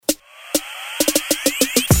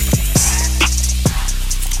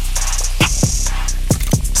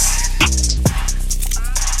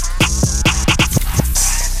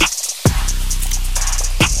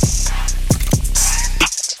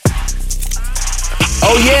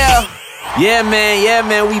Oh, yeah. Yeah,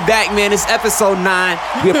 man, we back, man. It's episode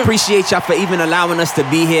 9. We appreciate y'all for even allowing us to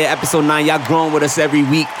be here. Episode 9, y'all growing with us every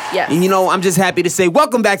week. Yes. And I'm just happy to say,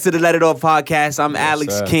 welcome back to the Let It Off podcast. I'm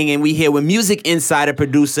Alex King, and we here with music insider,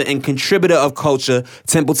 producer, and contributor of culture,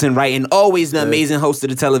 Templeton Wright, and always the amazing host of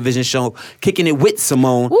the television show, Kicking It with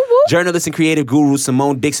Simone, journalist and creative guru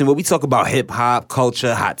Simone Dixon, where we talk about hip-hop,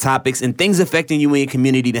 culture, hot topics, and things affecting you and your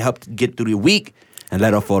community to help get through the week and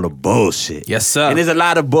let off all the bullshit. Yes, sir. And there's a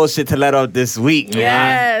lot of bullshit to let off this week, man.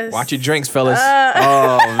 Yes. Watch your drinks, fellas.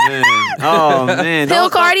 Oh, man. Pill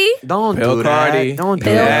Cardi? Don't Pill do that. Cardi. Don't do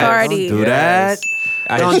Pill that. Cardi. Don't do that.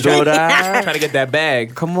 Don't do that. Trying to get that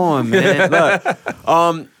bag. Come on, man. Look,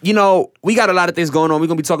 we got a lot of things going on. We're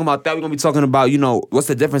going to be talking about that. We're going to be talking about, what's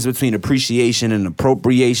the difference between appreciation and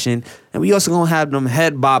appropriation. And we also going to have them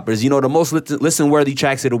head boppers, the most listen-worthy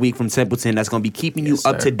tracks of the week from Templeton that's going to be keeping you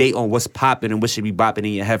up to date on what's popping and what should be bopping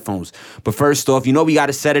in your headphones. But first off, we got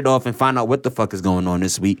to set it off and find out what the fuck is going on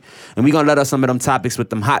this week. And we're going to let us some of them topics with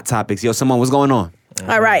them hot topics. Yo, Simone, what's going on?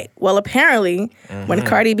 All right. Well, apparently, when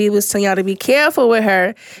Cardi B was telling y'all to be careful with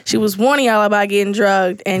her, she was warning y'all about getting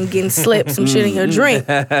drugged and getting slipped some shit in your drink.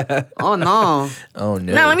 Oh, no. Oh,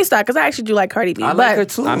 no. Now, let me stop, because I actually do like Cardi B. I like her,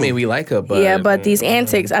 too. I mean, we like her, but... Yeah, but these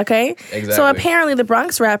antics, okay? Exactly. So apparently, the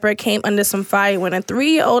Bronx rapper came under some fire when a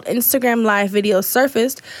 3-year-old Instagram Live video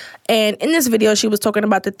surfaced. And in this video, she was talking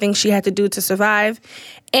about the things she had to do to survive.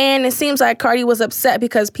 And it seems like Cardi was upset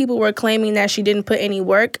because people were claiming that she didn't put any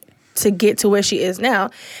work to get to where she is now.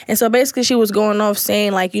 And so basically she was going off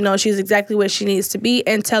saying she's exactly where she needs to be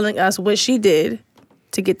and telling us what she did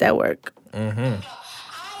to get that work. I did,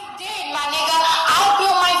 my nigga. I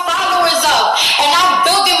built my followers up and I'm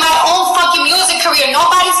building my own fucking music career.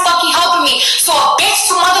 Nobody's fucking helping me. So a bitch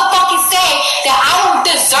to motherfucking say that I don't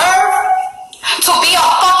deserve to be a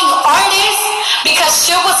fucking artist because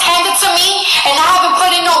shit was handed to me and I haven't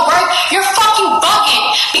put in no work, you're fucking bugging.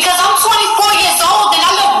 Because I'm 24 years old and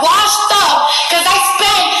I look washed up because I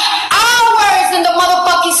spent hours in the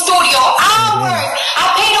motherfucking studio. Hours.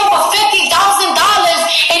 I paid over $50,000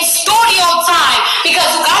 in studio time because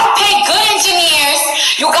you gotta pay good engineers,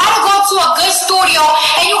 you gotta go to a good studio,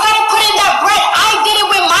 and you gotta put in that bread. I did it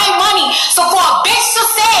with my money. So for a bitch to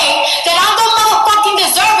say that I don't motherfucking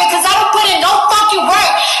deserve it because I don't put in no fucking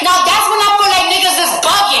work, now that's when I feel like niggas is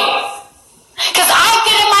bugging. Cause I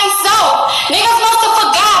did it myself. Niggas must have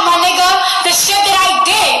forgot, my nigga, the shit that I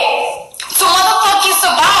did to motherfucking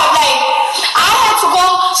survive. Like, I had to go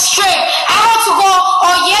straight. I had to go,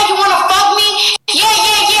 oh yeah, you wanna fuck me? Yeah,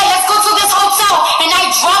 let's go to this hotel. And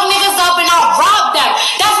I drug niggas up and I robbed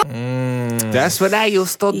them. That's what I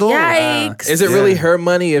used to do. Yikes. Is it really her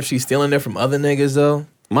money if she's stealing it from other niggas, though?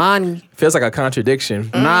 Money. Feels like a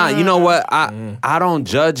contradiction. Nah, you know what? I don't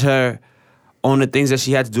judge her on the things that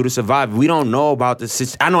she had to do to survive. We don't know about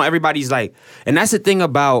this. I know everybody's like, and that's the thing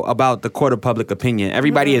about the court of public opinion.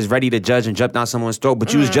 Everybody is ready to judge and jump down someone's throat,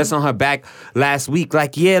 but you was just on her back last week.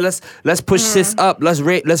 Like, yeah, let's push sis up.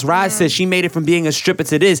 Let's ride sis. She made it from being a stripper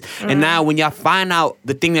to this. And now when y'all find out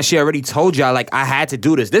the thing that she already told y'all, like, I had to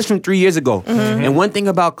do this. This from 3 years ago. And one thing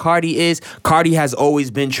about Cardi is Cardi has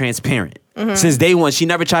always been transparent. Since day one, she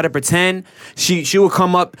never tried to pretend. She would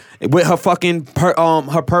come up with her fucking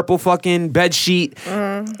her purple fucking bed sheet,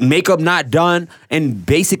 makeup not done, and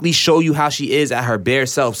basically show you how she is at her bare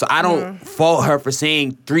self. So I don't fault her for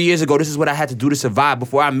saying 3 years ago, this is what I had to do to survive.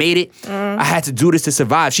 Before I made it, I had to do this to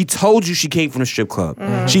survive. She told you she came from the strip club.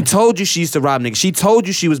 She told you she used to rob niggas. She told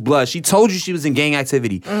you she was blood. She told you she was in gang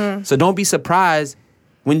activity. So don't be surprised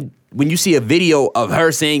when you see a video of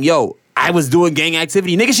her saying, yo, I was doing gang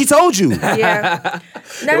activity. Nigga, she told you. Yeah,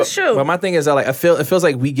 that's true. But my thing is, it feels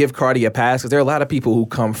like we give Cardi a pass because there are a lot of people who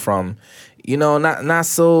come from, not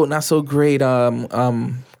so great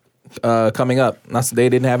coming up. They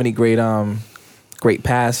didn't have any great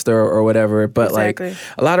past or whatever. But Exactly. like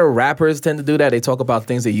a lot of rappers tend to do that. They talk about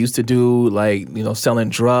things they used to do, like, selling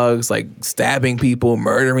drugs, like stabbing people,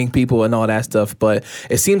 murdering people and all that stuff. But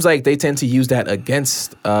it seems like they tend to use that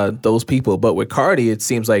against those people. But with Cardi, it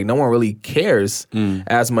seems like no one really cares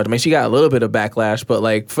as much. I mean, she got a little bit of backlash, but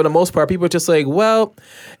like for the most part, people are just like, well,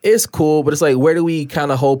 it's cool. But it's like, where do we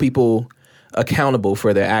kind of hold people accountable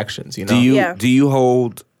for their actions? Do you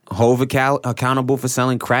hold Hov accountable for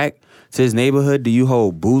selling crack to his neighborhood? Do you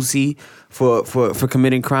hold Boosie for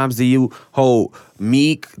committing crimes? Do you hold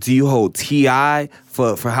Meek? Do you hold T.I.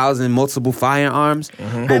 for housing multiple firearms?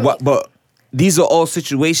 But these are all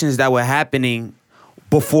situations that were happening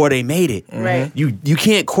before they made it. Right. You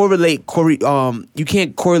can't correlate Cardi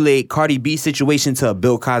B's situation to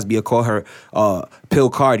Bill Cosby or call her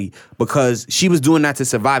Pill Cardi, because she was doing that to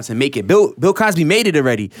survive, to make it. Bill Cosby made it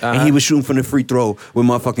already, and he was shooting from the free throw with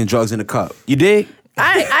motherfucking drugs in the cup. You dig?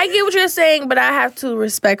 I get what you're saying, but I have to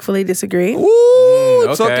respectfully disagree. Ooh,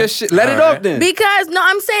 okay. talk your shit. Let it up then. Because, no,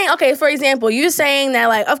 I'm saying, okay, for example, you're saying that,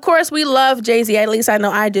 like, of course we love Jay-Z, at least I know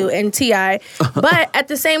I do, and T.I., but at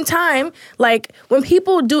the same time, like, when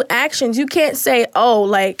people do actions, you can't say, oh,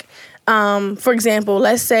 like, for example,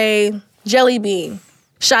 let's say Jelly Bean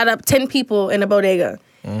shot up 10 people in a bodega.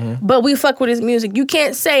 But we fuck with his music. You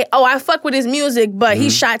can't say, "Oh, I fuck with his music," but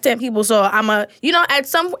he shot 10 people, so at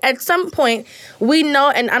some point we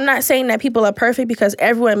know. And I'm not saying that people are perfect, because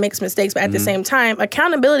everyone makes mistakes, but at the same time,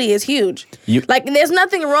 accountability is huge. Like, there's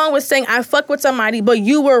nothing wrong with saying I fuck with somebody, but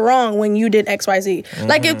you were wrong when you did XYZ.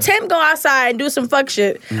 Like, if Tim go outside and do some fuck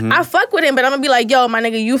shit, I fuck with him, but I'm gonna be like, "Yo, my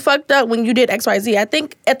nigga, you fucked up when you did XYZ." I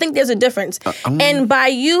think there's a difference, and by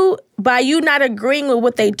you not agreeing with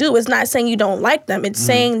what they do, it's not saying you don't like them.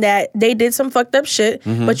 It's saying that they did some fucked up shit,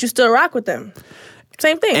 but you still rock with them.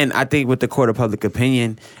 Same thing. And I think with the court of public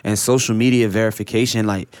opinion and social media verification,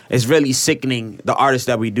 like, it's really sickening the artists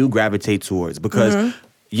that we do gravitate towards, because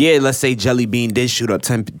yeah, let's say Jelly Bean did shoot up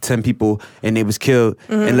 10 people and they was killed,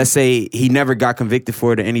 and let's say he never got convicted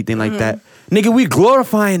for it or anything like that. Nigga, we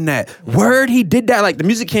glorifying that. Word, he did that. Like, the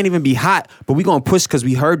music can't even be hot, but we gonna push because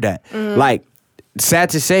we heard that. Like, sad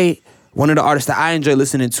to say, one of the artists that I enjoy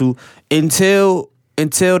listening to, until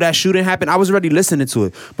that shooting happened, I was already listening to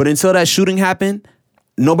it, but until that shooting happened,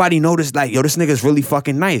 nobody noticed, like, yo, this nigga's really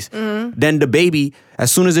fucking nice. Then the baby,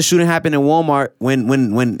 as soon as the shooting happened in Walmart,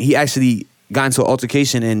 when he actually got into an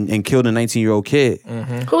altercation and killed a 19-year-old kid.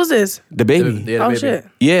 Who's this? The baby. The Oh baby. shit.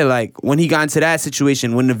 Yeah, like, when he got into that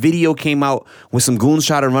situation, when the video came out, when some goons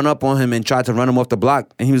tried to run up on him and tried to run him off the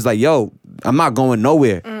block, and he was like, yo, I'm not going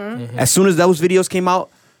nowhere. As soon as those videos came out,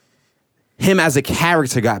 him as a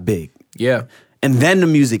character got big. Yeah. And then the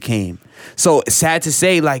music came. So it's sad to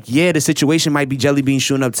say, like, yeah, the situation might be Jelly Bean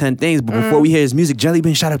shooting up 10 things, but before we hear his music, Jelly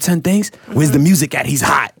Bean shot up 10 things? Where's the music at? He's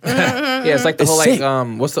hot. Yeah, it's like the It's whole, sick.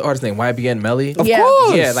 like, what's the artist name? YBN Melly? Of Yeah.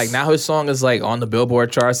 course. Yeah, like, now his song is, like, on the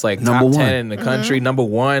Billboard charts, like, Number top 10 one. in the country, number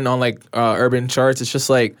 1 on, like, urban charts. It's just,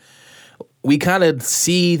 like, we kind of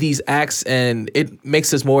see these acts, and it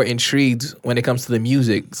makes us more intrigued when it comes to the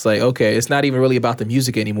music. It's like, okay, it's not even really about the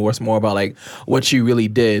music anymore. It's more about, like, what you really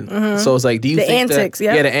did. So it's like, do you The think antics, that,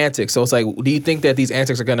 yeah. Yeah, the antics. So it's like, do you think that these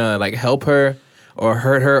antics are gonna, like, help her or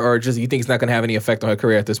hurt her, or just you think it's not gonna have any effect on her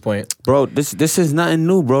career at this point? Bro, this is nothing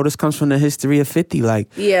new, bro. This comes from the history of 50. Like,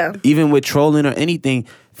 Yeah. even with trolling or anything,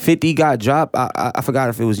 50 got dropped. I forgot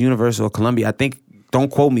if it was Universal or Columbia. I think, don't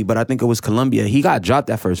quote me, but I think it was Columbia. He got dropped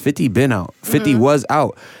at first. 50 been out. 50 was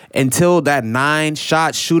out. Until that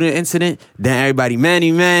 9-shot shooting incident, then everybody, Manny.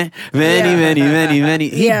 He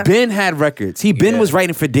Yeah. been had records. He been was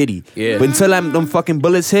writing for Diddy. Yeah. But until them fucking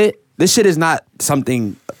bullets hit, this shit is not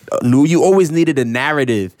something new. You always needed a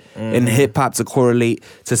narrative in hip hop to correlate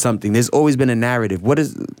to something. There's always been a narrative.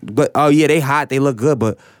 Oh yeah, they hot, they look good,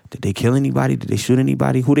 but did they kill anybody? Did they shoot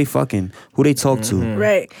anybody? Who they fucking? Who they talk to?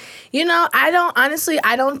 Right. You know, I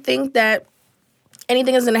don't think that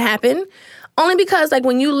anything is going to happen. Only because, like,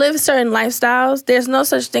 when you live certain lifestyles, there's no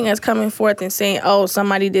such thing as coming forth and saying, oh,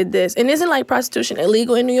 somebody did this. And isn't, like, prostitution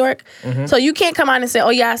illegal in New York? So you can't come out and say, oh,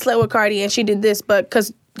 yeah, I slept with Cardi and she did this, but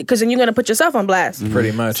because then you're going to put yourself on blast.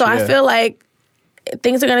 Pretty much. So I feel like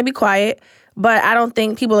things are going to be quiet, but I don't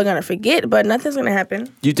think people are going to forget, but nothing's going to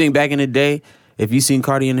happen. You think back in the day, if you seen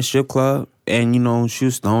Cardi in the strip club and, you know, she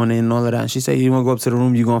was throwing it and all of that, and she said, you want to go up to the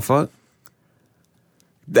room, you gonna fuck?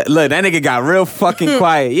 Look, that nigga got real fucking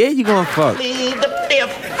quiet. Yeah, you gonna fuck.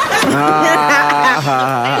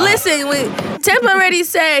 Listen, Temp already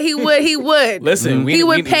said he would. Listen, he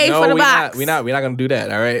would pay for the box. We're not gonna do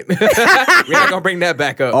that. All right, we're not gonna bring that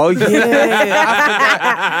back up. Oh,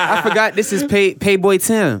 yeah. I forgot this is Payboy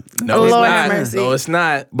Tim. No, it's Lord not. have mercy. No, it's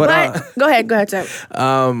not. But go ahead, Temp.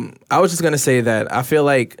 I was just gonna say that I feel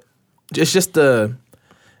like it's just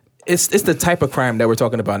it's the type of crime that we're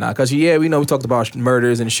talking about now. Because we know we talked about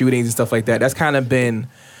murders and shootings and stuff like that. That's kind of been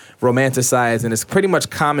romanticized, and it's pretty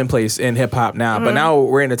much commonplace in hip hop now. But now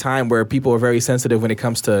we're in a time where people are very sensitive when it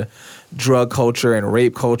comes to drug culture and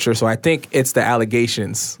rape culture. So I think it's the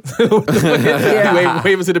allegations.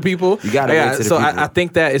 Waving to the people. You gotta wave to the so people. I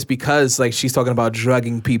think that it's because like she's talking about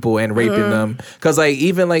drugging people and raping them. Because like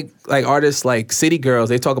even like artists like City Girls,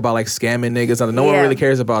 they talk about like scamming niggas. No one Yeah. really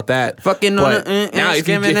cares about that. Fucking But on now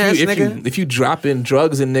scamming ass nigga. if you drop in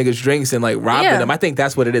drugs in niggas' drinks and like robbing Yeah. them, I think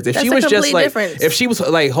that's what it is. If That's she a was just complete like difference. if she was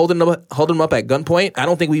like holding them up at gunpoint, I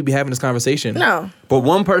don't think we'd be having this conversation. No. But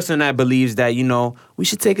one person that believes that, you know, we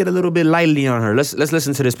should take it a little bit lightly on her. Let's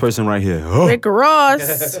listen to this person right here. Rick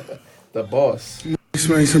Ross. The boss.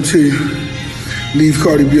 Explain something to you. Leave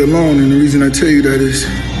Cardi B alone, and the reason I tell you that is,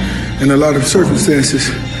 in a lot of circumstances,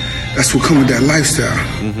 that's what comes with that lifestyle.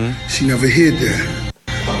 She never hid that.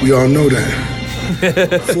 We all know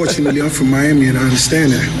that. Fortunately, I'm from Miami, and I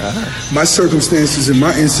understand that. My circumstances and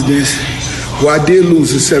my incidents, where I did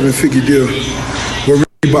lose a 7-figure deal, were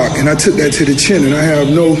Reebok, and I took that to the chin, and I have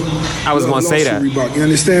no. I was gonna say that. Reebok, you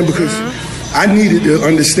understand? Because I needed to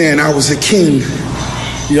understand I was a king.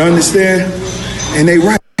 You understand? And they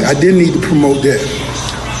right. I didn't need to promote that.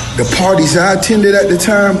 The parties I attended at the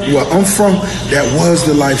time, where I'm from, that was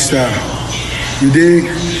the lifestyle. You dig?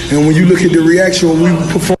 And when you look at the reaction when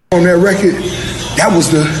we performed that record, that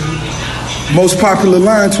was the most popular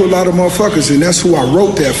line to a lot of motherfuckers, and that's who I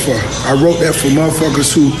wrote that for. I wrote that for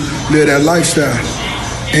motherfuckers who live that lifestyle.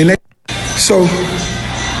 And they, so...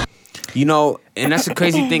 You know, and that's the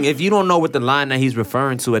crazy thing. If you don't know what the line that he's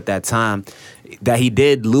referring to at that time, that he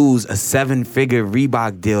did lose a 7-figure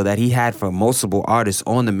Reebok deal that he had for multiple artists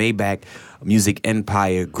on the Maybach Music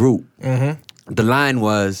Empire group. The line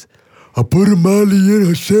was, I put a Molly in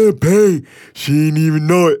her champagne. She ain't even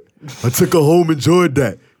know it. I took her home, enjoyed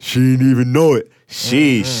that. She ain't even know it.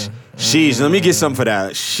 sheesh. Sheesh, let me get some for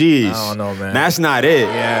that. Sheesh. I don't know, man. That's not it.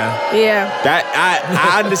 Yeah. Yeah. That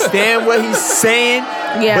I understand what he's saying.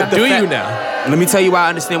 Yeah. But the Do fact- you now? Let me tell you why I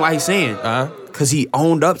understand why he's saying. Uh-huh. Because he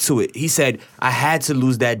owned up to it. He said, I had to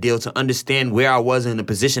lose that deal to understand where I was in the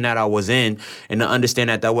position that I was in and to understand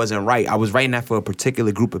that that wasn't right. I was writing that for a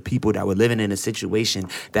particular group of people that were living in a situation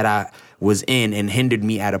that I was in and hindered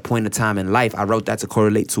me at a point of time in life. I wrote that to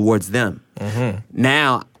correlate towards them.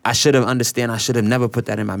 Now, I should have never put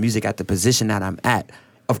that in my music at the position that I'm at.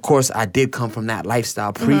 Of course, I did come from that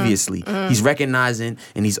lifestyle previously. He's recognizing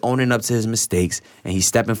and he's owning up to his mistakes and he's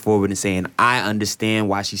stepping forward and saying, I understand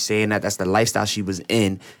why she's saying that. That's the lifestyle she was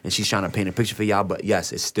in and she's trying to paint a picture for y'all. But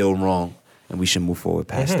yes, it's still wrong and we should move forward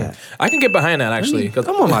past that. I can get behind that, actually.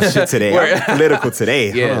 Come on my shit today. I'm political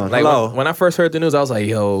today. Yeah, Hold on. like Hello. when I first heard the news, I was like,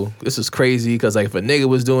 "Yo, this is crazy." Because like, if a nigga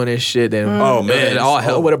was doing this shit, then Oh, man. all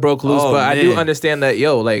hell would have broke loose. Oh, but I do man. understand that.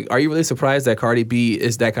 Yo, like, are you really surprised that Cardi B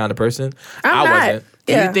is that kind of person? I'm not. wasn't.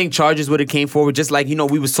 Do Yeah. you think charges would have came forward? Just like, you know,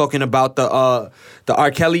 we was talking about the R.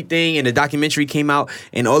 Kelly thing and the documentary came out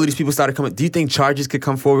and all of these people started coming. Do you think charges could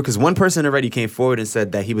come forward? Because one person already came forward and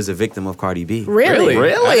said that he was a victim of Cardi B. Really?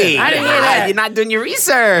 Really? I didn't hear that. You're not doing your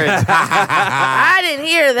research. I didn't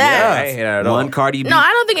hear that. I ain't hear that at all. One Cardi B. No,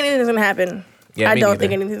 I don't think anything's gonna happen. Yeah, I me don't neither.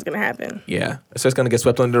 think anything's gonna happen. Yeah, it's just gonna get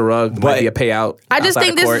swept under the rug. Might But- be a payout. I just outside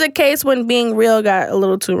think of this court. is a case when being real got a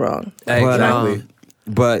little too wrong. Exactly.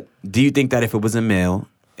 But do you think that if it was a male,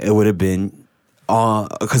 it would have been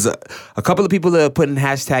because a couple of people are putting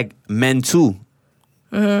hashtag men too.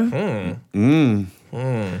 Yeah.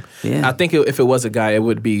 I think if it was a guy, it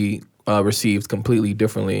would be received completely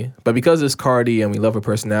differently. But because it's Cardi and we love her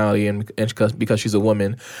personality and because she's a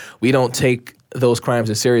woman, we don't take those crimes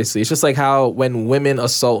as seriously. It's just like how when women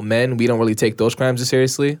assault men, we don't really take those crimes as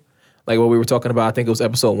seriously. Like what we were talking about, I think it was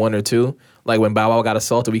episode 1 or 2. Like when Bow Wow got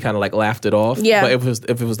assaulted, we kind of like laughed it off. Yeah. But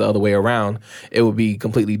if it was the other way around, it would be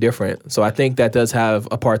completely different. So I think that does have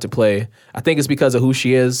a part to play. I think it's because of who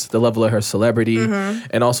she is, the level of her celebrity,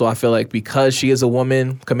 and also I feel like because she is a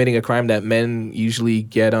woman committing a crime that men usually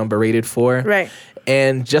get berated for. Right.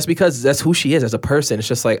 And just because that's who she is as a person, it's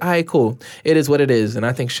just like, all right, cool. It is what it is. And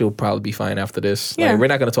I think she'll probably be fine after this. Yeah. Like, we're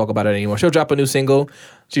not going to talk about it anymore. She'll drop a new single.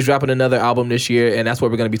 She's dropping another album this year. And that's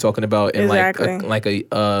what we're going to be talking about in Exactly.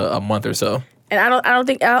 a month or so. And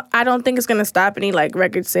I don't think it's gonna stop any like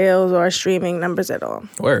record sales or streaming numbers at all.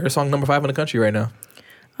 Where? Her song number 5 in the country right now.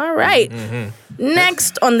 All right.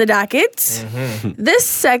 Next on the docket, this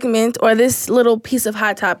segment or this little piece of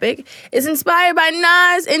hot topic is inspired by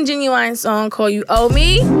Nas and Genuine's song called "You Owe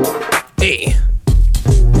Me." Hey.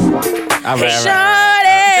 All right,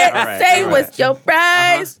 Shorty, say what's your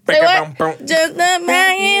price? Say what? Hey. Just a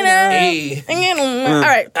man. All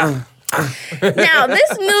right. Now,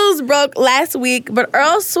 this news broke last week, but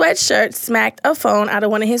Earl Sweatshirt smacked a phone out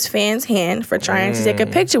of one of his fans' hand for trying to take a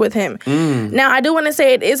picture with him. Now, I do want to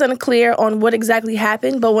say it is unclear on what exactly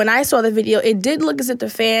happened, but when I saw the video, it did look as if the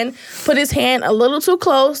fan put his hand a little too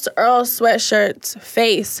close to Earl Sweatshirt's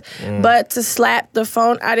face. But to slap the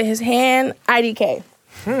phone out of his hand, IDK.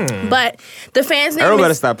 But the fan's name Earl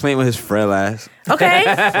better is... stop playing with his frail ass. Okay.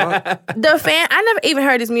 The fan... I never even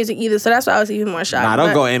heard his music either, so that's why I was even more shocked. Nah, don't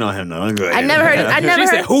But go in on him though. Don't go in. I never heard it. I never She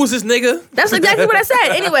heard... said, who's this nigga? That's exactly what I said.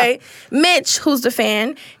 Anyway, Mitch, who's the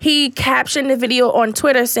fan, he captioned the video on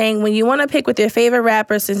Twitter saying, when you want to pick with your favorite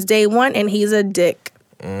rapper since day one, and he's a dick.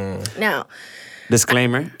 Now,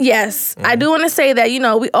 Disclaimer. Yes, I do want to say that,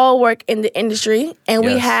 we all work in the industry, and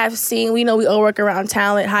we Yes. have seen, we all work around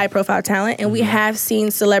talent, high profile talent, and we have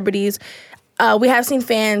seen celebrities, we have seen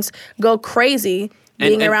fans go crazy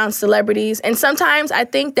being And- around celebrities. And sometimes I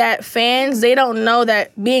think that fans, they don't know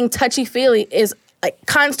that being touchy-feely is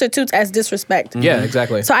constitutes as disrespect. Yeah,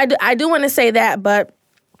 exactly. So I do want to say that, but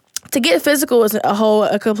to get physical is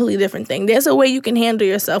a completely different thing. There's a way you can handle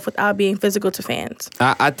yourself without being physical to fans.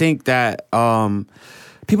 I think that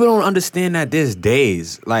people don't understand that there's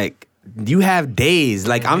days. Like, you have days.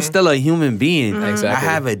 Like, I'm still a human being. Exactly. I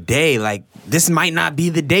have a day. Like, this might not be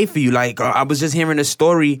the day for you. Like, I was just hearing a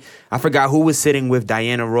story. I forgot who was sitting with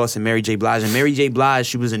Diana Ross and Mary J. Blige. And Mary J. Blige,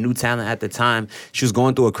 she was a new talent at the time. She was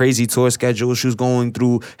going through a crazy tour schedule. She was going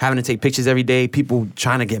through having to take pictures every day. People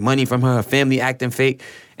trying to get money from her family acting fake.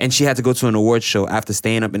 And she had to go to an awards show after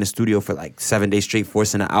staying up in the studio for like 7 days straight,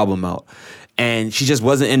 forcing the album out. And she just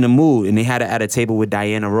wasn't in the mood. And they had her at a table with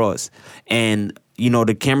Diana Ross. And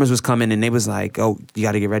the cameras was coming and they was like, oh, you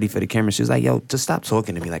got to get ready for the camera. She was like, yo, just stop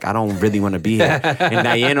talking to me. Like, I don't really want to be here. And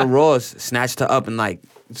Diana Ross snatched her up and like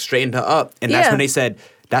straightened her up. And that's when they said,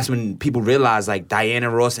 that's when people realized like Diana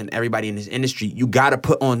Ross and everybody in this industry, you got to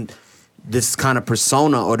put on this kind of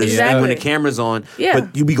persona or this thing when the camera's on. Yeah.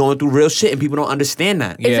 But you be going through real shit and people don't understand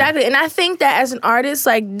that. Yeah. Exactly. And I think that as an artist,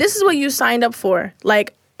 like, this is what you signed up for.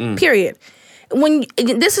 Like, period.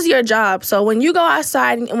 This is your job. So when you go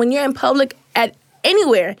outside and when you're in public at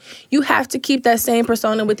anywhere, you have to keep that same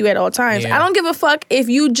persona with you at all times. Yeah. I don't give a fuck if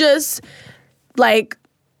you just, like,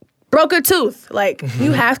 broke a tooth. Like,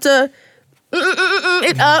 you have to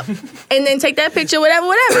it up and then take that picture, whatever,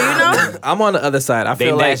 I'm on the other side. I They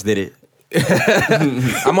feel like did it.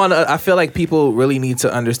 I feel like people really need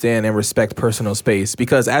to understand and respect personal space,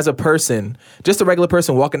 because as a person, just a regular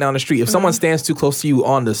person walking down the street, if someone stands too close to you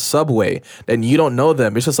on the subway, then you don't know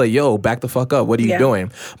them. It's just like, yo, back the fuck up. What are you doing?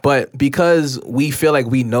 But because we feel like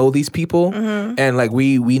we know these people and like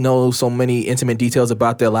we know so many intimate details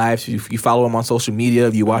about their lives, you follow them on social media,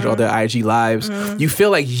 if you watch all their IG lives, you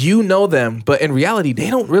feel like you know them, but in reality, they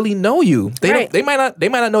don't really know you. They might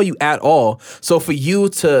not know you at all. So for you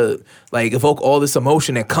to like evoke all this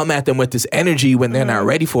emotion and come at them with this energy when they're not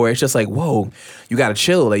ready for it, it's just like, whoa, you gotta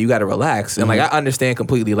chill, like you gotta relax. And like I understand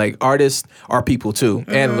completely, like artists are people too.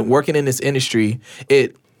 And working in this industry,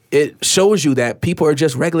 it shows you that people are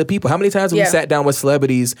just regular people. How many times have we sat down with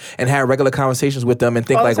celebrities and had regular conversations with them and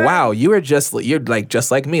think All the like, time. wow, you're just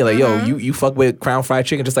like me. Like, yo, you fuck with Crown Fried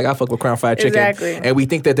Chicken just like I fuck with Crown Fried Chicken. Exactly. And we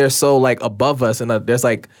think that they're so like above us, and there's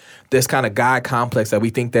like this kind of God complex that we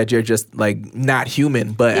think that you're just like not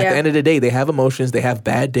human. But at the end of the day, they have emotions, they have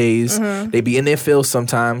bad days, they be in their feels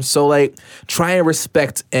sometimes. So like try and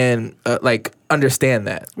respect and like understand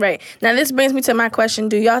that. Right. Now, this brings me to my question.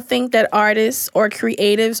 Do y'all think that artists or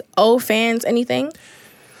creatives owe fans anything?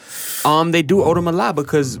 They do owe them a lot,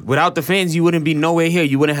 because without the fans, you wouldn't be nowhere here.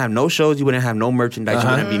 You wouldn't have no shows. You wouldn't have no merchandise. You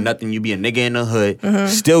wouldn't be nothing. You'd be a nigga in the hood,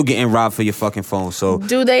 still getting robbed for your fucking phone. So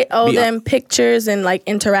Do they owe them pictures and like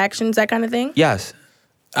interactions, that kind of thing? yes,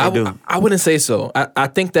 I do. I wouldn't say so. I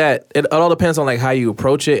think that it all depends on like how you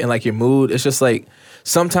approach it and like your mood. It's just like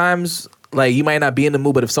sometimes like you might not be in the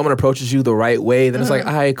mood, but if someone approaches you the right way, then it's like,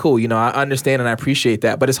 all right, cool. I understand and I appreciate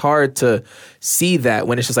that. But it's hard to see that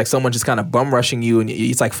when it's just like someone just kind of bum rushing you and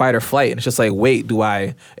it's like fight or flight. And it's just like, wait, do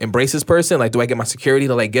I embrace this person? Like, do I get my security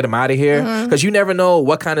to like get him out of here? Because you never know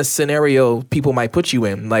what kind of scenario people might put you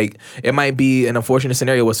in. Like, it might be an unfortunate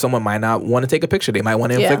scenario where someone might not want to take a picture. They might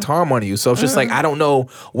want to inflict harm on you. So it's just like, I don't know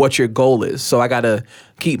what your goal is. So I got to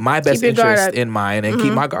keep my best your guard interest up. in mind and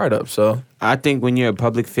keep my guard up. So I think when you're a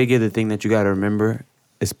public figure, the thing that you got to remember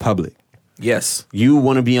is public. yes. You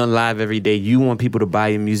want to be on live every day. You want people to buy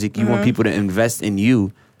your music. You want people to invest in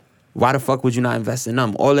you. Why the fuck would you not invest in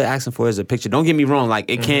them? All they're asking for is a picture. Don't get me wrong. Like,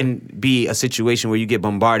 it can be a situation where you get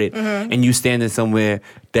bombarded and you standing somewhere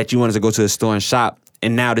that you wanted to go to the store and shop,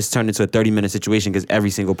 and now this turned into a 30-minute situation because every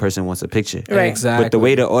single person wants a picture. Right. Exactly. But the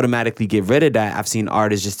way to automatically get rid of that, I've seen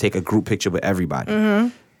artists just take a group picture with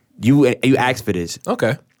everybody. You ask for this.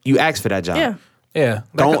 Okay. You ask for that job. Yeah. Yeah.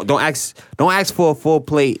 Don't ask for a full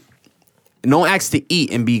plate. Don't ask to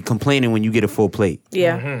eat and be complaining when you get a full plate.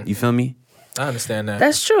 Yeah. You feel me? I understand that.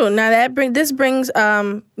 That's true. Now this brings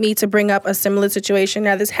me to bring up a similar situation.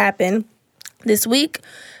 Now, this happened this week.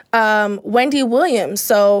 Wendy Williams.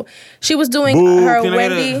 So she was doing Boo, her can I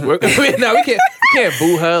get a- Wendy. No, we can't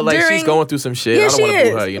boo her. Like, she's During- going through some shit. Yeah, I don't she want to is.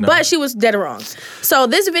 boo her, you know. But she was dead wrong. So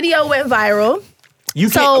this video went viral.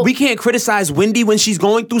 We can't criticize Wendy when she's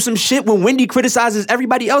going through some shit. When Wendy criticizes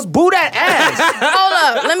everybody else, boo that ass.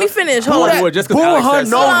 Hold up. Let me finish. Hold up. Boo her just 'cause Boo Alex her said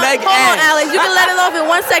so. no Hold on, leg hold on, ass. Alex. You can let it off in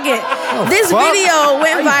 1 second. This fuck? video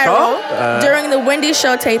went viral during the Wendy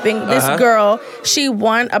show taping, this girl, she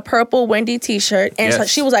won a purple Wendy t-shirt, and so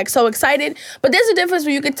she was like so excited. But there's a difference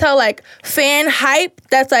where you could tell like fan hype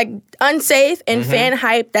that's like unsafe and fan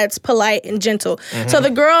hype that's polite and gentle. So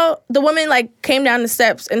the woman like came down the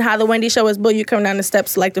steps, and how the Wendy show is built, you come down the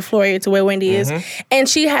steps like the floor area to where Wendy is, and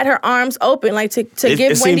she had her arms open like to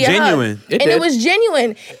give Wendy a genuine. hug. It was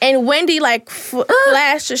genuine. And Wendy like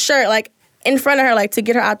flashed her shirt like in front of her, like to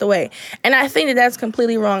get her out the way. And I think that that's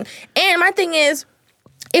completely wrong. And my thing is,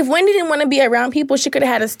 if Wendy didn't want to be around people, she could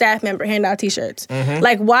have had a staff member hand out t-shirts.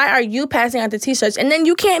 Like, why are you passing out the t-shirts? And then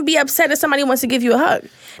you can't be upset if somebody wants to give you a hug.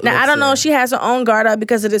 Now, I don't know if she has her own guard up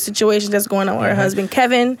because of the situation that's going on with her husband,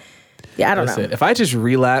 Kevin. Yeah, I don't know. If I just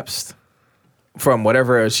relapsed from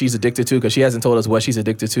whatever she's addicted to, because she hasn't told us what she's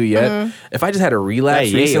addicted to yet. If I just had a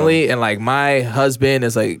relapse recently, and like my husband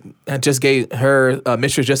is like,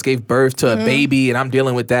 mistress just gave birth to a baby, and I'm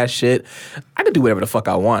dealing with that shit, I could do whatever the fuck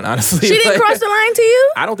I want, honestly. She didn't cross the line to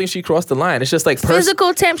you? I don't think she crossed the line. It's just like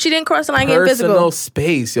physical temp. She didn't cross the line. Getting physical. Personal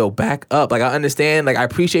space, yo, back up. Like, I understand. Like, I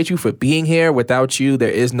appreciate you for being here. Without you, there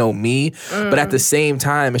is no me. But at the same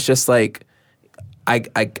time, it's just like, I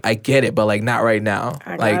get it, but like not right now.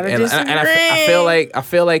 I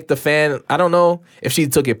feel like the fan. I don't know if she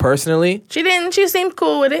took it personally. She didn't. She seemed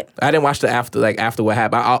cool with it. I didn't watch the after what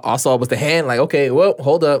happened. I saw it was the hand. Like, okay, well,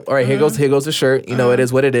 hold up. All right, here goes the shirt. You know, it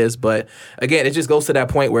is what it is. But again, it just goes to that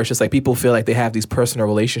point where it's just like people feel like they have these personal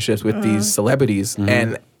relationships with these celebrities,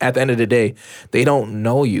 and at the end of the day, they don't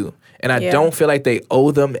know you, and I don't feel like they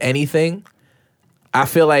owe them anything. I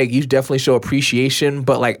feel like you definitely show appreciation,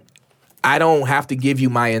 but like, I don't have to give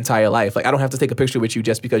you my entire life. Like, I don't have to take a picture with you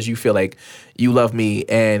just because you feel like you love me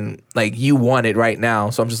and like you want it right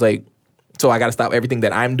now. So I'm just like, so I got to stop everything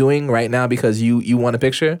that I'm doing right now because you want a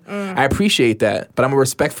picture. I appreciate that, but I'm gonna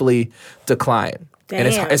respectfully decline. Damn.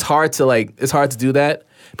 And it's hard to do that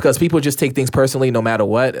because people just take things personally no matter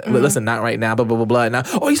what. Listen, not right now, blah blah blah blah. Now,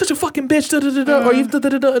 oh, you're such a fucking bitch, da da da da, or you da da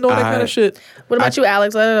da da, and all that kind of shit. What about you,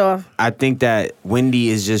 Alex? Let it off. I think that Wendy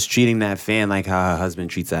is just treating that fan like how her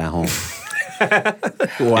husband treats her at home. Wow.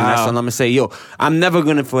 And that's all I'm gonna say. Yo, I'm never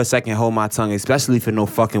gonna for a second hold my tongue, especially for no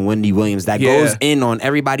fucking Wendy Williams that goes in on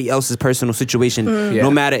everybody else's personal situation,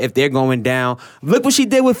 no matter if they're going down. Look what she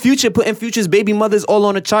did with Future, putting Future's baby mothers all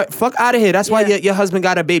on the chart. Fuck out of here. That's why your husband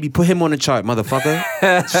got a baby. Put him on the chart,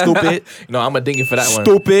 motherfucker. Stupid. No, I'm gonna ding you for that one.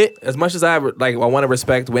 Stupid. As much as I want to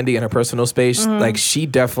respect Wendy in her personal space, like she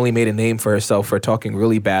definitely made a name for herself for talking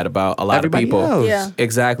really bad about a lot of people. Else. Yeah.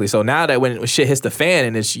 Exactly. So now that when shit hits the fan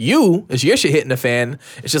and it's your shit hitting the fan,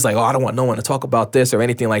 it's just like, oh, I don't want no one to talk about this or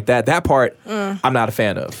anything like that. That part, I'm not a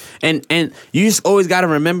fan of. And you just always gotta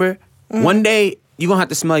remember, one day you gonna have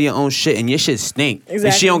to smell your own shit, and your shit stink. Exactly.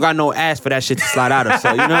 And she don't got no ass for that shit to slide out of.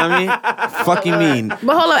 So you know what I mean? Fuck you mean?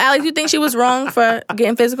 But hold up, Alex, you think she was wrong for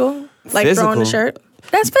getting physical? Like throwing the shirt?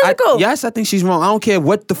 That's physical. Yes, I think she's wrong. I don't care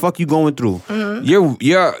what the fuck you going through.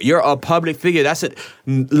 You're a public figure. That's it.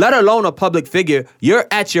 Let alone a public figure. You're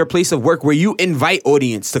at your place of work where you invite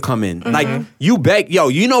audience to come in. Like you beg. Yo,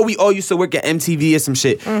 you know we all used to work at MTV or some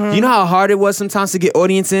shit. You know how hard it was sometimes to get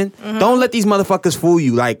audience in. Don't let these motherfuckers fool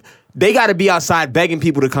you. Like, they gotta be outside begging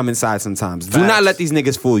people to come inside sometimes. Do not let these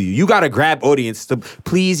niggas fool you. You gotta grab audience to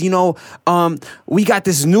please, we got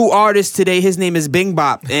this new artist today. His name is Bing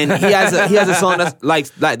Bop. And he has a song that's like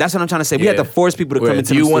that's what I'm trying to say. We have to force people to come into the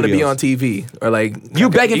studios. You want to be on TV or like you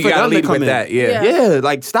begging for them to come in. That. Yeah,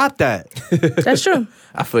 like stop that. That's true.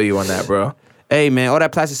 I feel you on that, bro. Hey man, all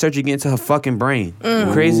that plastic surgery get into her fucking brain.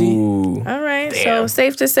 You crazy? All right, so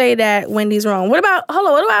safe to say that Wendy's wrong. What about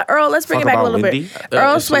Earl? Let's bring it back a little bit.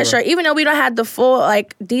 Earl's sweatshirt. Even though we don't have the full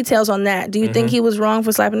details on that, do you think he was wrong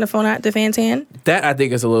for slapping the phone out the fan's hand? That I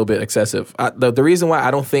think is a little bit excessive. The reason why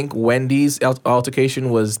I don't think Wendy's altercation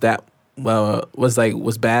was that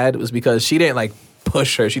was bad was because she didn't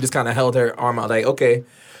push her. She just kind of held her arm out like, okay,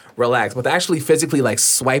 relax. But to actually physically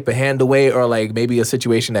swipe a hand away, or maybe a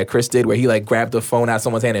situation that Chris did where he grabbed the phone out of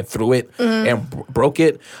someone's hand and threw it and broke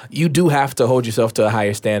it, you do have to hold yourself to a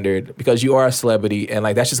higher standard because you are a celebrity and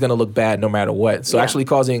that's just gonna look bad no matter what. So actually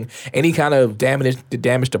causing any kind of damage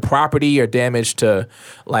to property or damage to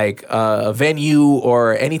a venue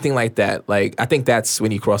or anything like that, I think that's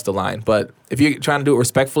when you cross the line. But if you're trying to do it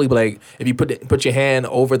respectfully, but if you put your hand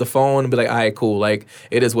over the phone and be like, all right, cool, it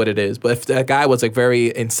is what it is. But if that guy was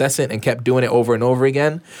very incessant and kept doing it over and over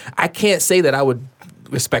again, I can't say that I would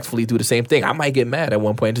respectfully do the same thing. I might get mad at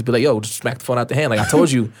one point and just be like, yo, just smack the phone out the hand. I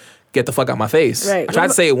told you, get the fuck out my face. Right. I tried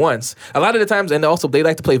to say it once. A lot of the times, and also they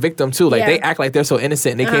like to play victim too. Like Yeah. they act like they're so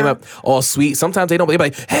innocent and they came up all sweet. Sometimes they don't. They're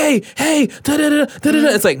like, hey, da-da-da-da-da-da.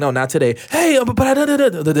 It's like, no, not today. Hey, but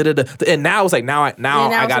da-da-da-da-da-da-da. And now it's like now I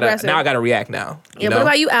aggressive. gotta react now. Yeah, what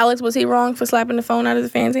about you, Alex? Was he wrong for slapping the phone out of the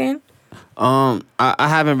fan's hand? I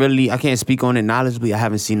haven't really. I can't speak on it knowledgeably. I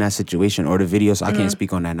haven't seen that situation or the video, so I can't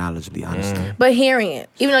speak on that knowledgeably. Honestly, But hearing it,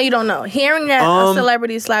 even though you don't know, hearing that a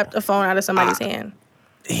celebrity slapped a phone out of somebody's hand.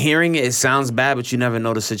 hearing it sounds bad, but you never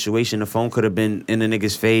know the situation. The phone could have been in the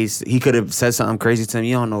nigga's face. He could have said something crazy to him.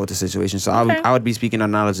 You don't know what the situation. So I would be speaking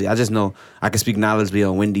on knowledgeably. I just know I can speak knowledgeably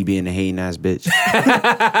on Wendy being a hating ass bitch.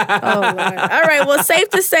 Oh, Lord. All right. Well, safe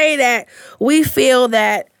to say that we feel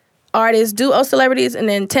that artists do owe celebrities, and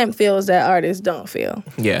then Temp feels that artists don't feel.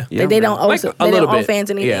 Yeah. That they don't owe, Like they a little don't owe bit. fans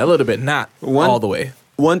anything. Yeah, a little bit. Not all the way.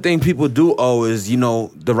 One thing people do owe is,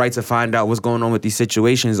 the right to find out what's going on with these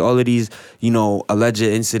situations. All of these, alleged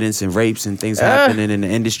incidents and rapes and things happening in the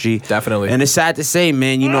industry. Definitely. And it's sad to say,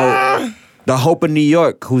 man, the hope of New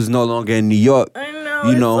York, who's no longer in New York. I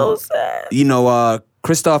know, it's so sad.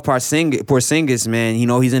 Christoph Porzingis, man,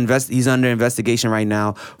 he's under investigation right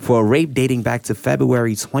now for a rape dating back to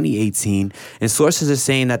February 2018. And sources are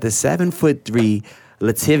saying that the 7'3"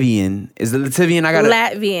 Latvian, is it Latvian?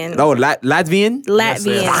 Latvian. Oh, Latvian?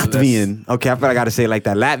 Latvian. Latvian. Okay, I feel I gotta say it like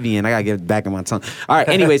that. Latvian. I gotta get it back in my tongue. All right.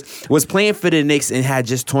 Anyways, was playing for the Knicks and had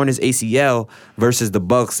just torn his ACL versus the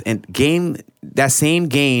Bucks. And that same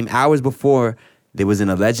game, hours before, there was an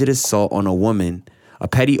alleged assault on a woman, a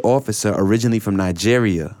petty officer originally from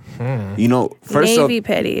Nigeria. First Navy off,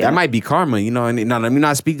 petty, yeah. that might be karma. And now let me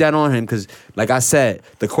not speak that on him because, like I said,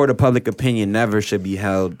 the court of public opinion never should be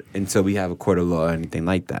held until we have a court of law or anything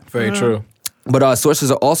like that. Very true. But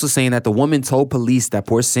sources are also saying that the woman told police that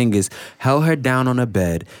Porzingis held her down on a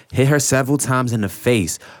bed, hit her several times in the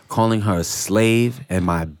face, calling her a slave and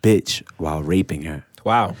my bitch while raping her.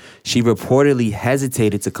 Wow. She reportedly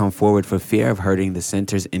hesitated to come forward for fear of hurting the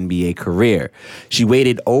center's NBA career. She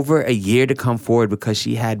waited over a year to come forward because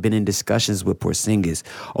she had been in discussions with Porzingis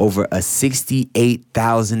over a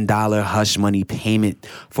 $68,000 hush money payment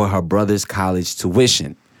for her brother's college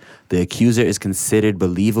tuition. The accuser is considered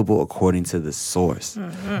believable according to the source.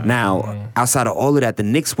 Now, outside of all of that, the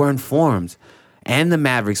Knicks were informed and the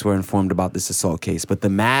Mavericks were informed about this assault case, but the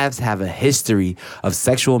Mavs have a history of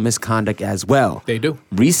sexual misconduct as well. They do.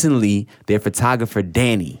 Recently, their photographer,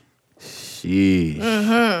 Danny. Sheesh.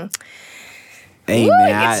 Hey, Ooh,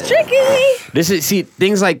 man. it's tricky.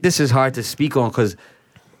 Things like this is hard to speak on because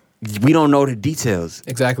we don't know the details.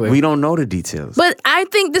 Exactly. We don't know the details. But I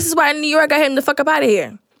think this is why New York got him the fuck up out of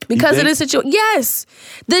here. Because of this situation. Yes.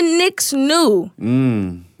 The Knicks knew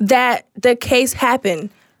that the case happened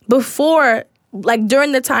before, like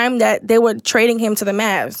during the time that they were trading him to the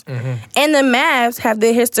Mavs. And the Mavs have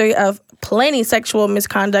their history of plenty sexual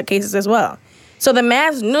misconduct cases as well. So the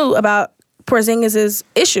Mavs knew about Porzingis'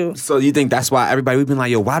 issue. So you think that's why we've been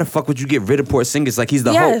like, yo, why the fuck would you get rid of Porzingis? Like, he's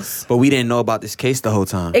the hope. But we didn't know about this case the whole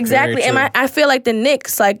time. Exactly. And I feel like the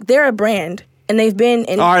Knicks, like, they're a brand. And they've been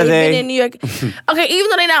in New York. Okay, even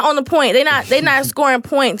though they're not on the point, they're not scoring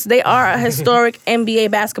points. They are a historic NBA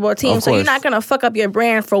basketball team. So you're not gonna fuck up your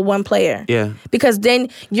brand for one player. Yeah. Because then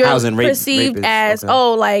you're perceived as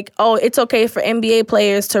it's okay for NBA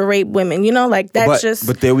players to rape women.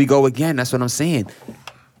 But there we go again. That's what I'm saying.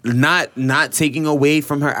 Not taking away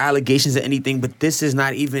from her allegations or anything, but this is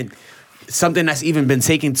not even something that's even been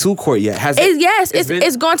taken to court yet.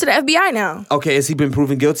 It's gone to the FBI now. Okay, has he been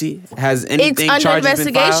proven guilty? Has anything It's under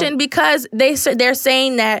investigation because they're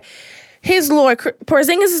saying that his lawyer,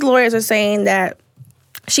 Porzingis' lawyers are saying that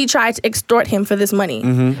she tried to extort him for this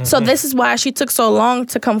money. So this is why she took so long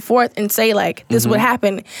to come forth and say like this would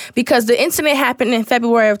happen, because the incident happened in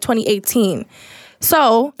February of 2018.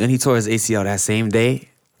 So and he tore his ACL that same day.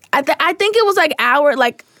 I think it was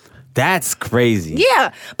That's crazy.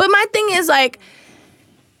 Yeah, but my thing is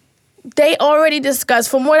they already discussed,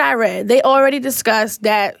 from what I read,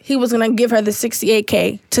 that he was going to give her the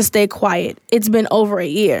 $68K to stay quiet. It's been over a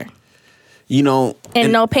year.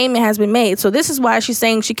 And no payment has been made. So this is why she's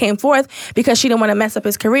saying she came forth, because she didn't want to mess up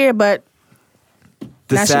his career, but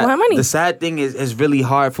now she want her money. The sad thing is it's really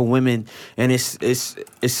hard for women, and it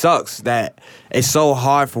sucks that it's so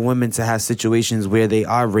hard for women to have situations where they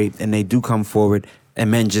are raped and they do come forward, and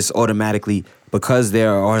men just automatically, because they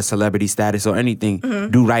are a celebrity status or anything,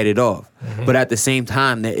 do write it off. But at the same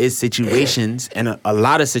time, there is situations, and a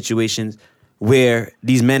lot of situations, where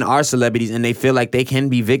these men are celebrities and they feel like they can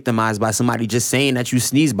be victimized by somebody just saying that you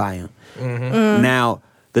sneeze by them. Now,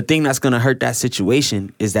 the thing that's gonna hurt that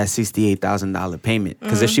situation is that $68,000 payment.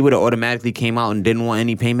 Because if she would have automatically came out and didn't want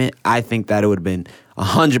any payment, I think that it would have been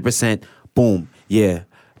 100% boom. Yeah,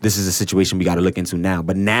 this is a situation we got to look into now.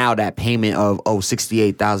 But now that payment of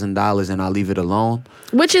 $68,000 and I'll leave it alone,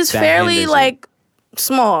 which is that fairly hinders like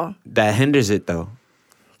small. that hinders it though.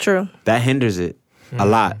 True. That hinders it a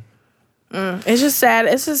lot. It's just sad.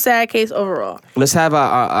 It's a sad case overall. Let's have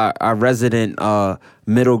our resident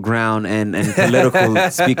middle ground and political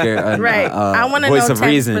speaker. Right. I want to voice know of Temp's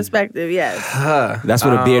reason. perspective. Yes. That's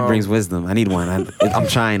what a beard brings wisdom. I need one. I'm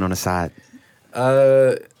trying on the side.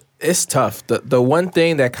 It's tough. The one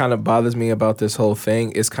thing that kind of bothers me about this whole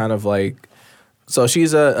thing is kind of like, so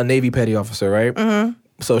she's a Navy petty officer, right? Mm-hmm.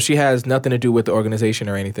 So she has nothing to do with the organization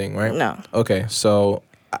or anything, right? No. Okay, so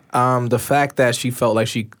the fact that she felt like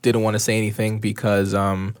she didn't want to say anything because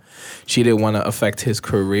she didn't want to affect his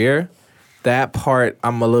career, that part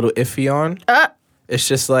I'm a little iffy on. It's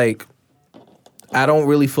just like, I don't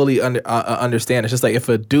really fully understand. It's just like if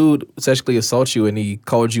a dude sexually assaults you and he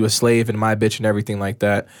called you a slave and my bitch and everything like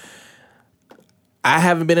that. I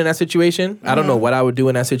haven't been in that situation. I don't know what I would do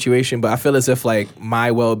in that situation, but I feel as if like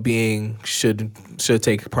my well-being should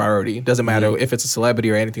take priority. It doesn't matter if it's a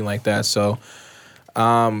celebrity or anything like that. So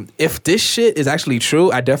if this shit is actually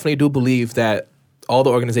true, I definitely do believe that all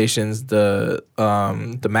the organizations, the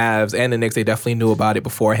Mavs and the Knicks, they definitely knew about it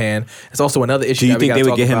beforehand. It's also another issue. Do you that we think gotta they would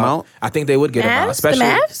talk get him about. out? I think they would get him out, especially the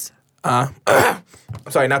Mavs?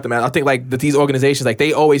 I'm sorry, not the Mavs. I think like these organizations, like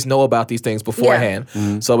they always know about these things beforehand.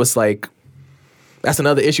 So it's like that's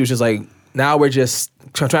another issue. It's just like now we're just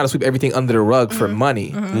trying to sweep everything under the rug for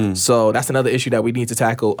money. So that's another issue that we need to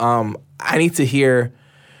tackle. I need to hear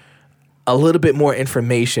a little bit more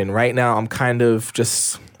information. Right now,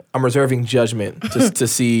 I'm reserving judgment to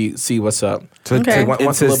see what's up. Okay.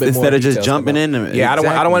 Instead of just jumping in. Yeah, I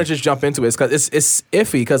don't want to just jump into it because it's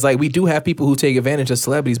iffy because like we do have people who take advantage of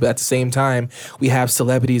celebrities, but at the same time we have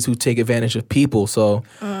celebrities who take advantage of people. So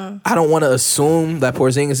I don't want to assume that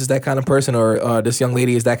Porzingis is that kind of person or this young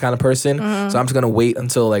lady is that kind of person. So I'm just gonna wait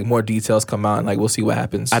until like more details come out and like we'll see what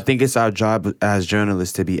happens. I think it's our job as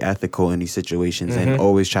journalists to be ethical in these situations and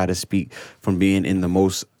always try to speak from being in the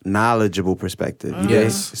most knowledgeable perspective.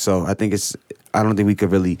 Yes. So I don't think we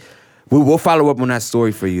could really. We'll follow up on that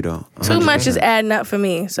story for you though. 100%. Too much is adding up for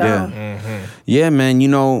me. So Yeah, man. You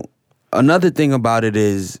know, another thing about it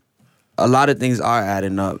is a lot of things are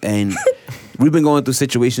adding up, and we've been going through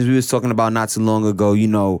situations we was talking about not too long ago. You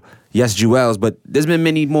know, yes, Jewels, but there's been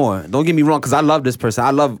many more. Don't get me wrong, because I love this person.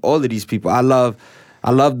 I love all of these people. I love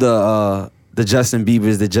the Justin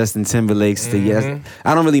Biebers, the Justin Timberlakes, the Yes.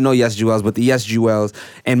 I don't really know Yes Jewels, but the Yes Jewels,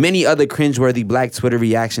 and many other cringeworthy black Twitter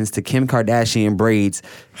reactions to Kim Kardashian braids.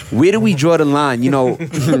 Where do we draw the line? You know,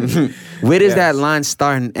 where does that line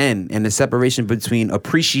start and end? And the separation between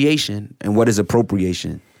appreciation and what is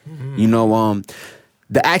appropriation? You know,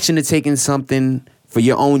 the action of taking something for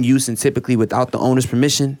your own use and typically without the owner's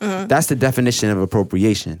permission, that's the definition of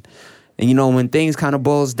appropriation. And you know, when things kind of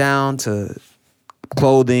boils down to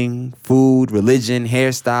clothing, food, religion,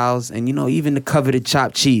 hairstyles, and you know, even the coveted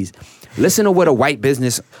chopped cheese. Listen to what a white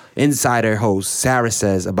business insider host, Sarah,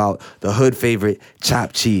 says about the hood favorite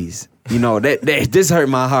chopped cheese. You know, this hurt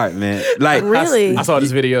my heart, man. Like, really? I saw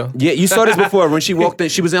this video. Yeah, you saw this before when she walked in.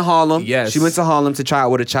 She was in Harlem. Yes. She went to Harlem to try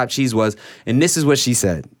out what a chopped cheese was, and this is what she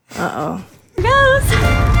said.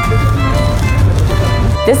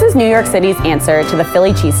 This is New York City's answer to the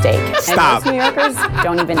Philly cheesesteak. Stop. And most New Yorkers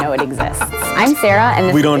don't even know it exists. I'm Sarah, and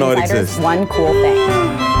this We don't is know it Insider's exists. One Cool Thing.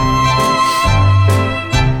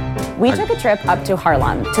 We took a trip up to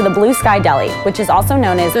Harlem to the Blue Sky Deli, which is also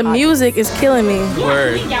known as the music is killing me.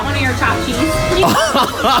 Word. Get one of your chopped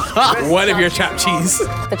cheese. One of your chopped cheese.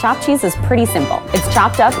 The chopped cheese is pretty simple. It's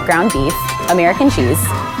chopped up ground beef, American cheese,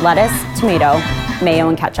 lettuce, tomato, mayo,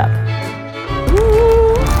 and ketchup.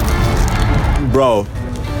 Bro.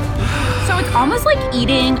 So it's almost like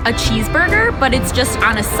eating a cheeseburger, but it's just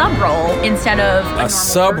on a sub roll instead of a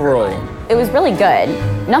sub roll. It was really good.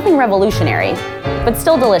 Nothing revolutionary, but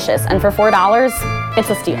still delicious. And for $4, it's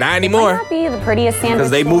a steal. Not It anymore. might not be the prettiest sandwich.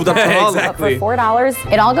 'Cause they moved up to Harlem. Exactly. But for $4,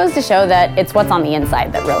 it all goes to show that it's what's on the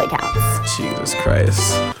inside that really counts. Jesus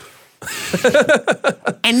Christ.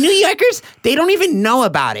 And New Yorkers, they don't even know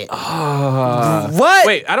about it. What?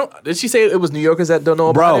 Wait, did she say it was New Yorkers that don't know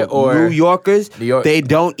about Bro, it? Or New Yorkers, New York- they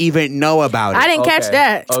don't even know about it. I didn't catch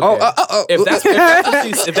that. Okay.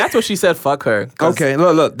 If that's what she said, fuck her. 'Cause Okay,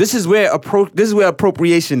 look. This is where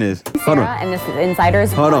appropriation is. Hold Sarah, on. and this is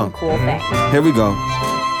Insider's Hold One on. Cool Thing. Here we go.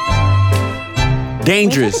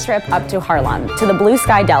 Dangerous. We took a trip up to Harlem to the Blue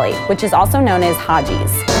Sky Deli, which is also known as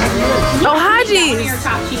Haji's. Oh, Haji's.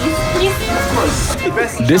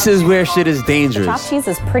 This is where shit is Chopped dangerous. cheese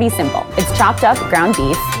is pretty simple. It's chopped up ground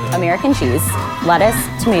beef, American cheese, lettuce,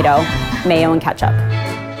 tomato, mayo, and ketchup.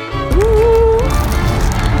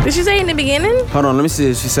 Did she say in the beginning? Hold on, let me see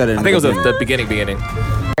if she said it. I think it was the beginning.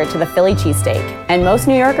 To the Philly cheesesteak. And most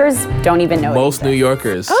New Yorkers don't even know Most it New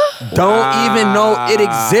Yorkers. Don't even know it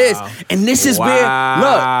exists. And this is where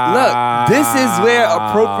look, this is where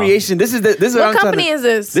appropriation. This is what What I'm trying company to- is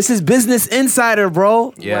this? This is Business Insider,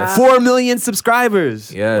 bro. Yes. 4 million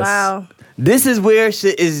subscribers. Yes. Wow. This is where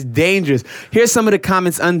shit is dangerous. Here's some of the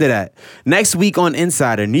comments under that. Next week on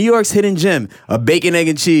Insider, New York's hidden gem, a bacon, egg,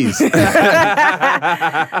 and cheese. That's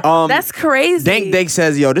crazy. Dank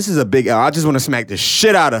says, yo, this is a big L. I just want to smack the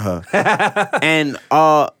shit out of her. And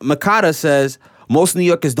Makata says, most New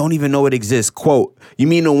Yorkers don't even know it exists. Quote, you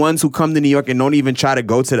mean the ones who come to New York and don't even try to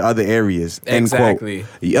go to the other areas? End Exactly.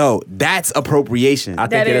 quote. Yo, that's appropriation. I think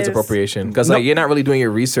That it is is. appropriation because like you're not really doing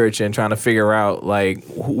your research and trying to figure out like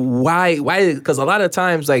why because a lot of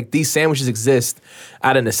times like these sandwiches exist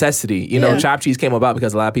out of necessity. You know, Yeah. chopped cheese came about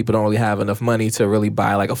because a lot of people don't really have enough money to really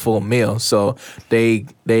buy like a full meal, so they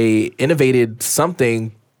innovated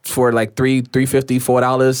something for like $3.50,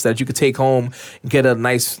 $4 that you could take home, get a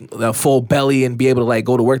nice full belly, and be able to like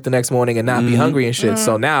go to work the next morning and not be hungry and shit.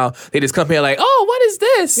 So now they just come here like, oh, what is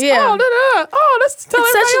this? Yeah. Oh, oh, let's tell It's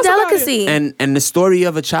everybody such a else about it. delicacy. And the story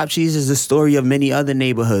of a chopped cheese is the story of many other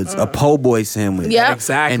neighborhoods. A po' boy sandwich. Yep.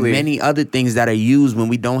 Exactly. And many other things that are used when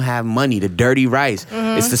we don't have money. The dirty rice.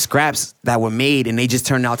 Mm-hmm. It's the scraps that were made and they just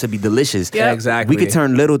turned out to be delicious. Yeah, exactly. We could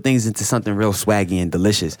turn little things into something real swaggy and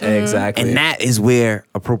delicious. Exactly. And that is where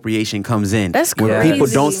appropriation comes in. That's Where crazy. people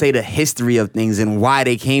don't say the history of things and why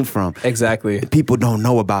they came from. Exactly. People don't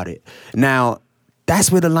know about it. Now,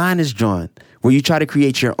 that's where the line is drawn. Where you try to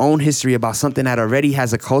create your own history about something that already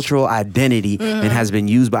has a cultural identity and has been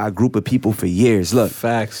used by a group of people for years. Look,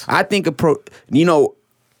 Facts. I think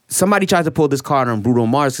somebody tried to pull this card on Bruno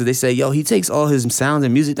Mars because they say, yo, he takes all his sounds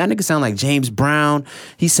and music. That nigga sound like James Brown.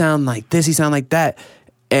 He sound like this. He sound like that.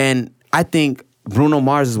 And I think Bruno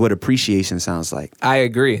Mars is what appreciation sounds like. I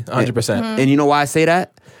agree, 100%. And you know why I say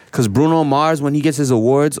that? Because Bruno Mars, when he gets his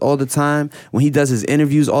awards all the time, when he does his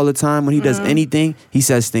interviews all the time, when he does anything, he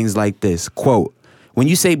says things like this, quote, when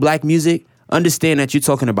you say black music, understand that you're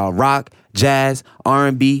talking about rock, jazz,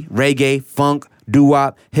 R&B, reggae, funk,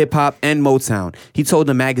 doo-wop, hip-hop, and Motown. He told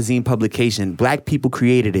the magazine publication, black people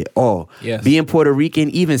created it all. Yes. Being Puerto Rican,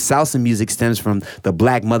 even salsa music stems from the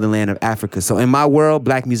black motherland of Africa. So in my world,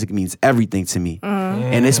 black music means everything to me.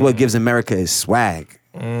 And it's what gives America its swag.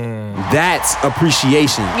 That's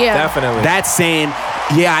appreciation. Yeah. Definitely. That's saying,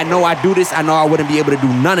 yeah, I know I do this. I know I wouldn't be able to do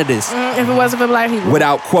none of this If it wasn't for black people.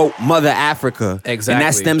 without, quote, Mother Africa. Exactly. And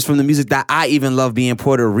that stems from the music that I even love being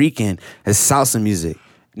Puerto Rican, as salsa music.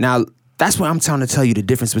 Now, that's what I'm trying to tell you, the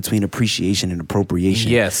difference between appreciation and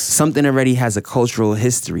appropriation. Yes. Something already has a cultural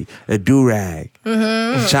history. A do-rag,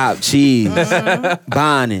 chopped cheese,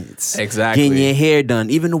 bonnets, Exactly. getting your hair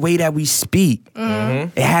done, even the way that we speak.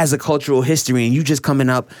 It has a cultural history, and you just coming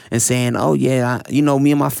up and saying, oh, yeah,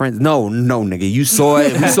 me and my friends. No, nigga, you saw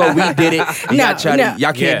it. We saw we did it. And No, y'all tried no. to,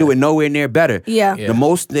 y'all can't Yeah. do it nowhere near better. Yeah. Yeah.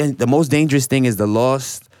 The most dangerous thing is the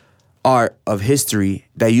lost art of history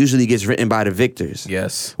that usually gets written by the victors.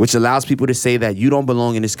 Yes. Which allows people to say that you don't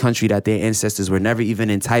belong in this country that their ancestors were never even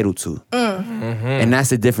entitled to. And that's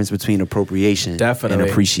the difference between appropriation Definitely. and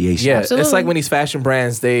appreciation. Yeah, Absolutely. it's like when these fashion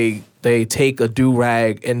brands they take a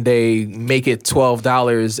do-rag and they make it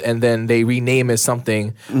 $12 and then they rename it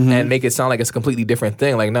something and make it sound like it's a completely different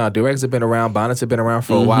thing. Like, nah, do-rags have been around, bonnets have been around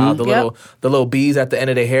for a while. The Yep. little bees at the end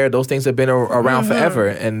of the hair, those things have been around forever,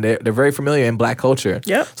 and they're very familiar in black culture.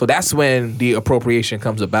 Yep. So that's when the appropriation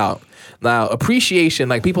comes about. Now, appreciation,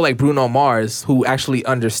 like people like Bruno Mars who actually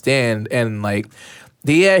understand and like.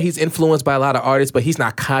 Yeah, he's influenced by a lot of artists, but he's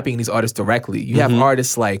not copying these artists directly. You have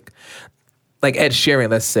artists like Ed Sheeran,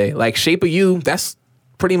 let's say, like Shape of You. That's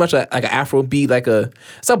pretty much like an Afro beat,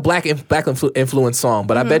 it's a black influence song.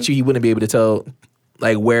 But I bet you he wouldn't be able to tell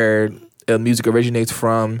like where the music originates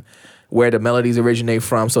from, where the melodies originate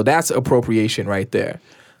from. So that's appropriation right there.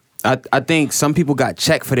 I think some people got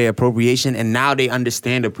checked for their appropriation and now they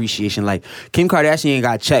understand appreciation. Like Kim Kardashian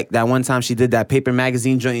got checked that one time she did that Paper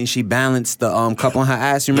Magazine joint and she balanced the cup on her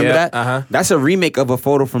ass. You remember Yeah, that? uh-huh. That's a remake of a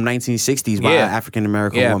photo from 1960s by Yeah. an African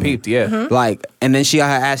American Yeah, woman. peeped, yeah. Like, and then she got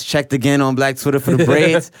her ass checked again on Black Twitter for the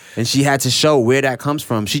braids and she had to show where that comes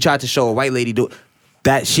from. She tried to show a white lady do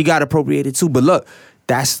that she got appropriated too. But look,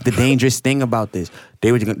 that's the dangerous thing about this.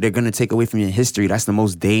 they're gonna take away from your history. That's the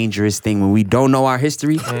most dangerous thing. When we don't know our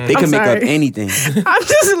history, they can make up anything. I'm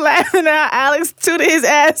just laughing at how Alex tooted his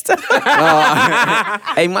ass.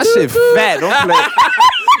 Hey, my shit fat. Don't play.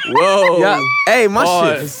 Whoa. Yeah. Hey, my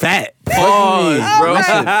Pause. shit fat. Pause, bro. My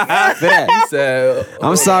shit fat. He said,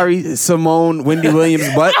 I'm sorry, Simone Wendy Williams,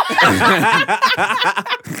 but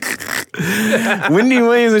Wendy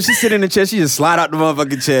Williams, when she sit in the chair, she just slide out the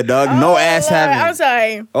motherfucking chair, dog. No ass having. I'm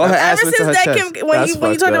sorry. All her ass Ever went to since her that chest. Kim, when That's you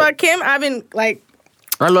fucked talked up. about Kim, I've been like,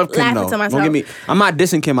 I love Kim laughing though. to Don't myself. get me. I'm not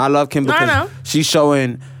dissing Kim. I love Kim I because know. she's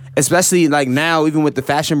showing, especially like now, even with the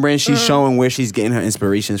fashion brand, she's showing where she's getting her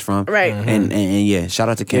inspirations from. Right. And yeah, shout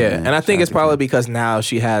out to Kim. yeah. man. And I think Shout it's out to probably because now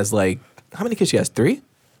she has like, how many kids she has? 3?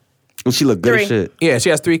 Kim. She look good 3. as shit. Yeah, she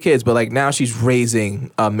has 3 kids, but like now she's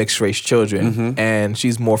raising mixed race children, and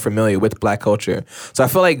she's more familiar with Black culture. So I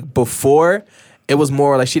feel like before it was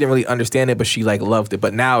more like she didn't really understand it, but she like loved it.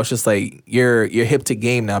 But now it's just like you're hip to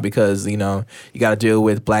game now because you know you got to deal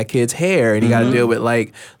with Black kids' hair, and you got to deal with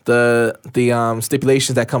like the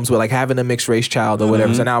stipulations that comes with like having a mixed race child or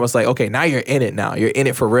whatever. So now it's like okay, now you're in it. Now you're in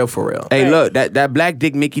it for real, for real. Hey, look, that black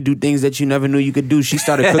dick make you do things that you never knew you could do. She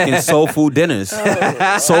started cooking soul food dinners,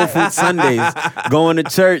 soul food Sundays, going to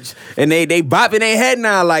church, and they bopping their head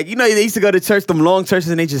now. Like, you know, they used to go to church, them long churches,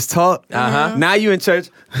 and they just talk. Now you in church.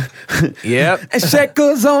 Yep. And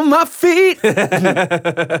shackles on my feet.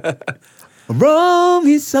 Wrong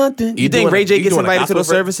is something. You think doing Ray J you gets doing a invited to gospel those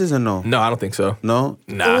ver- services or no? No, I don't think so. No?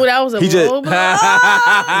 Nah. ooh, that was a He just- low blow.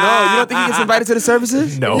 No, you don't think he gets invited to the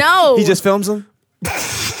services? No. No. He just films them? Get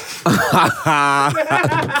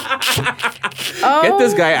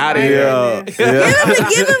this guy out of here.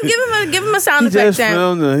 Give him a sound He effect. just Then.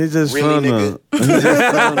 filmed them. He just filmed them. He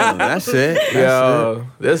just filmed them. That's it. That's it. Yo,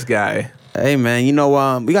 this guy. Hey man, you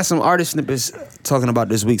know we got some artist snippets talking about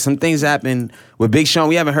this week. Some things happened with Big Sean.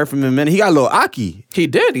 We haven't heard from him in a minute. He got a little Aki. He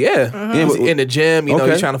did, yeah. He was in the gym. You know,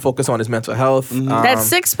 Okay. he's trying to focus on his mental health. That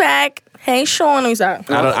 6-pack. Hey, Sean, who's up?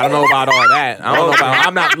 I don't know about all that. I don't know about.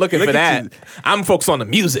 I'm not looking for that. I'm focused on the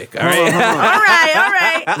music. All right. All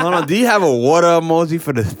right. Hold on, do you have a water emoji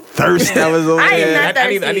for the thirst that was over I am there? not I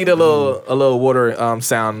need thirsty. a little water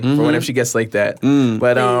sound for whenever she gets like that.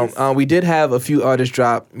 But we did have a few artists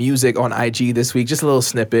drop music on IG this week. Just a little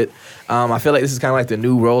snippet. I feel like this is kind of like the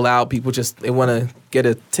new rollout. People they want to get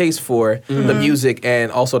a taste for the music,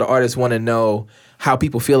 and also the artists want to know how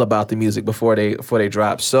people feel about the music before they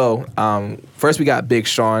drop. So first we got Big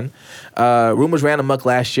Sean. Rumors ran amok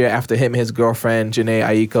last year after him and his girlfriend Jhené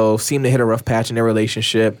Aiko seemed to hit a rough patch in their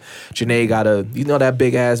relationship. Jhené got that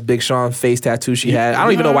big ass Big Sean face tattoo she had. I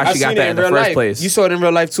don't even know why she got that in the first place. You saw it in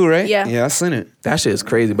real life too, right? Yeah. Yeah, I seen it. That shit is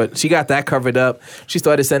crazy. But she got that covered up. She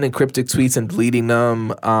started sending cryptic tweets and deleting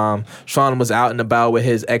them. Sean was out and about with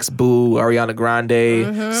his ex-boo, Ariana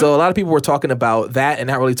Grande. So a lot of people were talking about that and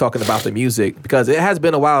not really talking about the music because it has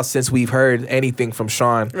been a while since we've heard anything from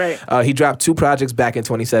Sean. Right. He dropped 2 projects back in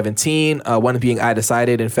 2017, one being I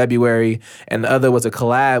Decided in February, and the other was a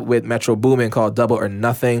collab with Metro Boomin called Double or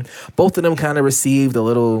Nothing. Both of them kind of received a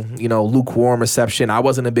little, lukewarm reception. I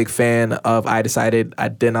wasn't a big fan of I Decided. I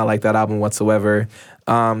did not like that album whatsoever.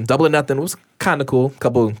 Double or Nothing was kind of cool.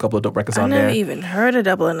 Couple of dope records I on never there. even heard of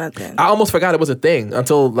Double or Nothing. I almost forgot it was a thing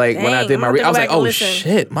until when I Dang, did my I'm gonna I was go like, back and oh listen.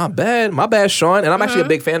 shit, my bad, Sean. And I'm actually a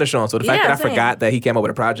big fan of Sean, so the fact Yeah, that I same. forgot that he came up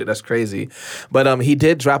with a project, that's crazy. But he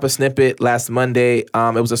did drop a snippet last Monday. It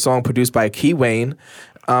was a song produced by Key Wayne,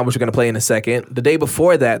 which we're going to play in a second. The day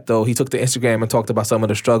before that, though, he took to Instagram and talked about some of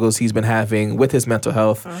the struggles he's been having with his mental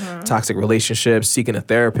health, toxic relationships, seeking a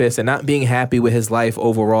therapist, and not being happy with his life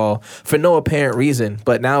overall for no apparent reason.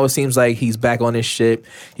 But now it seems like he's back on his shit.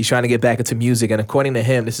 He's trying to get back into music, and according to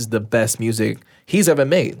him, this is the best music he's ever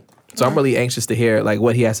made. So I'm really anxious to hear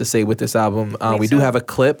what he has to say with this album. We do have a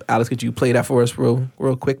clip. Alex, could you play that for us real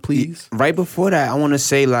quick, please? Right before that, I want to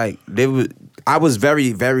say I was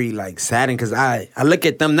very, very saddened because I look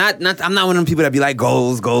at them. I'm not one of them people that be like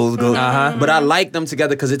goals. But I like them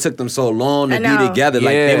together because it took them so long to be together.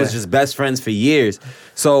 Like they was just best friends for years.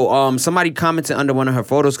 So somebody commented under one of her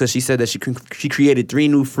photos because she said that she created 3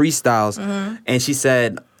 new freestyles, and she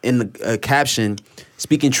said in the caption,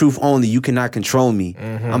 "Speaking truth only, you cannot control me.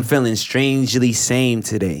 I'm feeling strangely same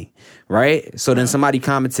today." Right? So then somebody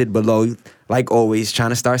commented below, like always, trying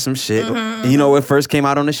to start some shit. And you know what first came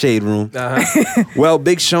out on the Shade Room? Well,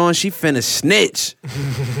 Big Sean, she finna snitch.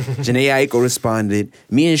 Jhené Aiko responded,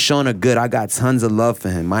 "Me and Sean are good. I got tons of love for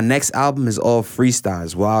him. My next album is all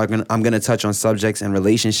freestyles. While I'm gonna touch on subjects and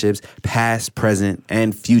relationships, past, present,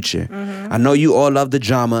 and future. I know you all love the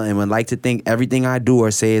drama and would like to think everything I do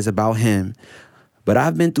or say is about him. But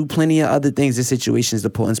I've been through plenty of other things and situations to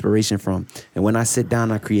pull inspiration from. And when I sit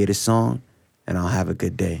down, I create a song. and I'll have a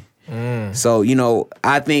good day. So, you know,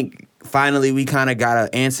 I think finally we kind of got an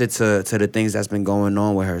answer to the things that's been going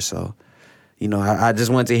on with her. So, you know, I just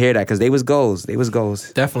wanted to hear that because they was goals. They was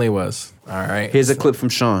goals. Definitely was. All right. Here's a clip from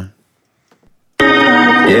Sean.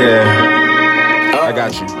 Yeah. I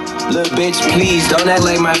got you. Little bitch, please don't act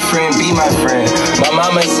like my friend, be my friend. My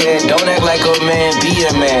mama said, don't act like a man, be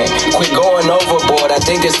a man. Quit going overboard, I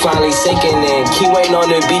think it's finally sinking in. Key ain't on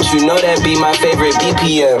the beat, you know that be my favorite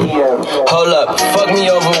BPM. Hold up, fuck me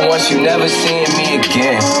over once, you never seeing me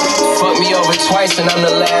again. Fuck me over twice and I'm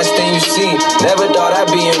the last thing you see. Never thought I'd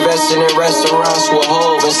be investing in restaurants with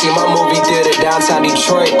Hov and see my movie theater downtown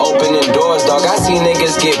Detroit opening doors, dog. I see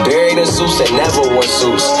niggas get buried in suits that never wore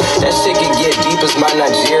suits. That shit can get deep as my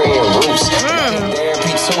Nigerian roots.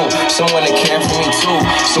 Therapy too, someone to care for me too.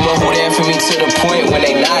 Someone who there for me to the point when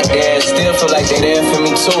they not there, still feel like they there for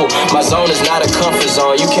me too. My zone is not a comfort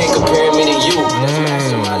zone, you can't compare me to you. That's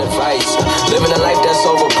my advice. Living a life that's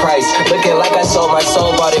overpriced. Looking like I sold my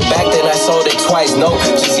soul, bought it back, then I sold it twice. No,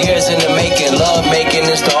 just years in the making. Love making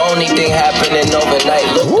is the only thing happening overnight.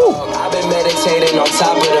 Look, I've been meditating on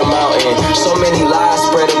top of the mountain. So many lies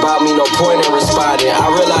spread about me, no point in responding. I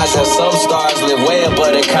realize that some stars live way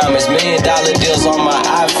above the comments. $1 million deals on my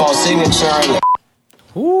iPhone signature.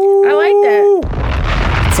 I like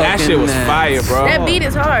that. That shit was fire, bro. That beat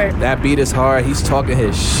is hard. That beat is hard. He's talking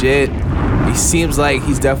his shit. He seems like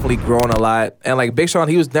he's definitely grown a lot. And like Big Sean,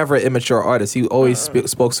 he was never an immature artist. He always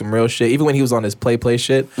spoke some real shit, even when he was on his play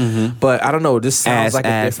shit. But I don't know, this sounds like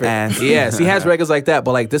a different... Yes, he has records like that,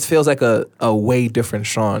 but like this feels like a way different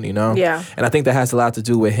Sean, you know? Yeah. And I think that has a lot to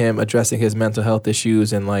do with him addressing his mental health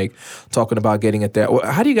issues and like talking about getting it there.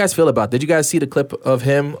 How do you guys feel about it? Did you guys see the clip of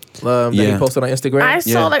him that he posted on Instagram? I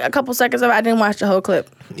saw like a couple seconds of it. I didn't watch the whole clip.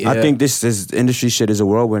 Yeah. I think this industry shit is a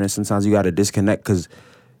whirlwind, and sometimes you got to disconnect because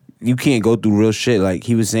you can't go through real shit. Like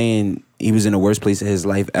he was saying, he was in the worst place of his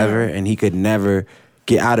life ever, and he could never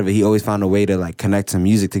get out of it. He always found a way to like connect to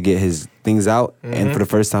music to get his things out. And for the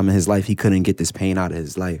first time in his life, he couldn't get this pain out of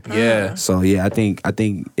his life. Yeah. So yeah, I think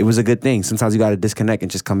it was a good thing. Sometimes you got to disconnect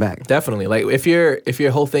and just come back. Definitely. Like if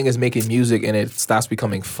your whole thing is making music and it stops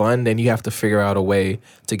becoming fun, then you have to figure out a way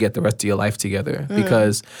to get the rest of your life together.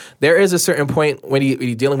 Because there is a certain point when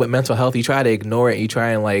you're dealing with mental health, you try to ignore it, you try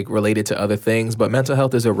and like relate it to other things, but mental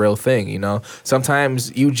health is a real thing, you know?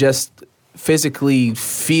 Sometimes you just physically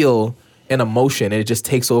feel an emotion and it just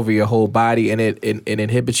takes over your whole body and it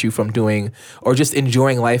inhibits you from doing or just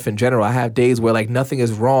enjoying life in general. I have days where like nothing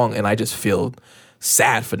is wrong and I just feel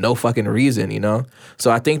sad for no fucking reason, you know?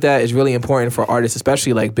 So I think that is really important for artists,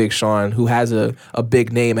 especially like Big Sean, who has a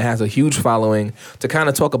big name and has a huge following, to kind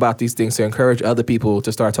of talk about these things, to encourage other people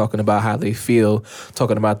to start talking about how they feel,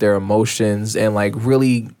 talking about their emotions, and like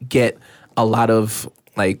really get a lot of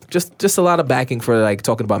like just a lot of backing for like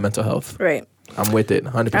talking about mental health. Right. I'm with it,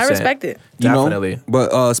 100%. I respect it. Definitely. You know?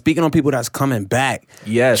 But speaking on people that's coming back,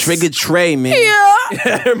 yes, Trigger Trey, man.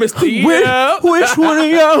 Yeah. Mr. Yeah. Which one of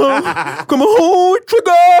y'all? Come on, Trigger.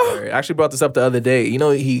 I actually brought this up the other day. You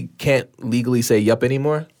know he can't legally say yup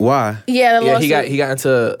anymore. Why? Yeah, the lawsuit. he got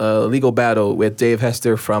into a legal battle with Dave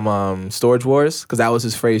Hester from Storage Wars, because that was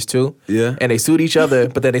his phrase too. Yeah. And they sued each other,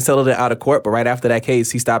 but then they settled it out of court. But right after that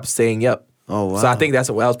case, he stopped saying yup. Oh, wow. So I think that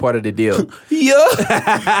was part of the deal. Yeah.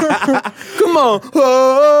 Come on.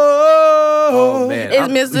 Oh, man. It's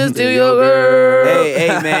Mr. Still Your Girl. Hey,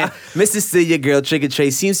 man. Mr. Still Your Girl, Trigger Trey,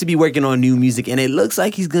 seems to be working on new music, and it looks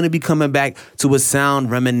like he's going to be coming back to a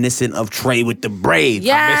sound reminiscent of Trey with the braids.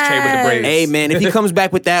 Yes. I miss Trey with the braids. Hey, man, if he comes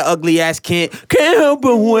back with that ugly ass can't help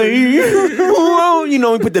but wait. You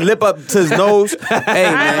know, he put the lip up to his nose.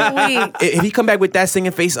 Hey, man. If he come back with that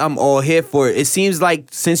singing face, I'm all here for it. It seems like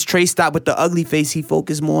since Trey stopped with the ugly face, he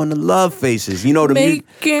focused more on the love faces. You know, the music.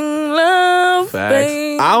 Making love,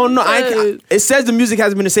 baby. I don't know. It says the music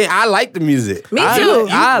hasn't been the same. I like the music. Me too.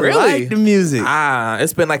 I Really? like the music.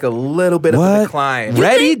 It's been like a little bit of a decline.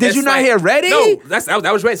 Ready? Did you not hear Ready? No,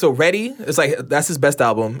 that was Ready. So Ready, it's like that's his best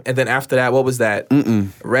album. And then after that, what was that?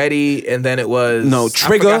 Ready, and then it was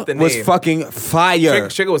Trigger was fucking fire.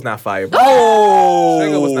 Trigger was not fire, bro. Oh,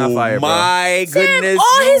 Trigger was not fire, bro. My goodness,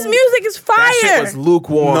 all his music is fire. That shit was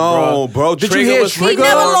lukewarm, no, bro. Did Trigger you hear was Trigger? He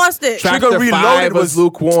never lost it. Trigger Trigger Reloaded was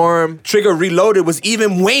lukewarm. Trigger Reloaded was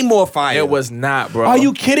even way more fire. It was not, bro. Are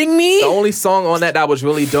you kidding me? The only song on that was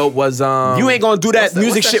really dope was You ain't gonna do that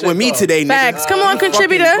music shit with me called? today, nigga. Facts. Come on,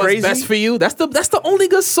 contributor. What's Best for You? That's the only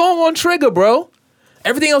good song on Trigger, bro.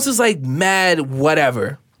 Everything else is like mad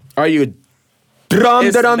whatever. Are you drum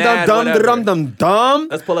It's dum mad dum dum whatever. dum dum dum?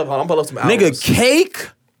 Let's pull up. I'm pull up some albums.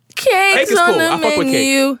 Nigga, Cake's is on cool. the I fuck with Cake.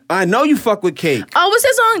 menu. I know you fuck with Cake. Oh, what's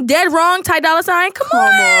that song? Dead Wrong, Ty Dolla $ign? Come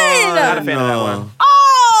on. Not a fan of that one.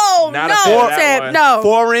 Oh, Not a no, fan of that Sam, one. no.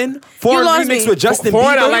 Foreign lost remix me. with Justin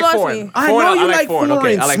Foreign, Bieber. I like lost Foreign. me. I Foreign, know you I like Foreign. Foreign.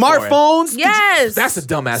 Okay, I like Foreign. Smartphones. Yes. That's a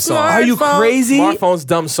dumbass song. Are you Smartphone. crazy? Smartphone's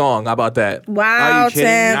dumb song. How about that? Wow, Are you kidding?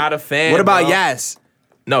 Sam. Not a fan. What about bro. Yas?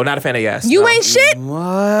 No, not a fan of Yes. You No. ain't shit? What?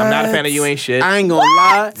 I'm not a fan of You Ain't Shit. I ain't gonna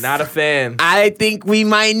lie. Not a fan. I think we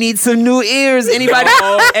might need some new ears. Anybody?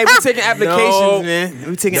 Hey, we taking applications, No. man.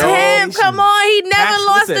 We taking No. Sam, applications. come on. He never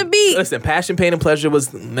lost a beat. Listen, Passion, Pain, and Pleasure was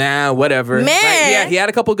whatever. Man. Like, yeah, he had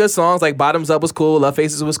a couple good songs. Like Bottoms Up was cool. Love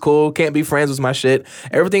Faces was cool. Can't Be Friends was my shit.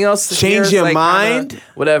 Everything else, Change here is, Your like, Mind? kinda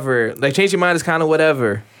whatever. Like Change Your Mind is kind of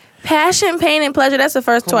whatever. Passion, Pain, and Pleasure. That's the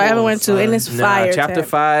first tour I ever went to, and it's Nah, fire. Chapter Sam.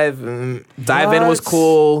 5, Dive In was What?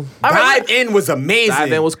 cool. All right, Dive In was amazing.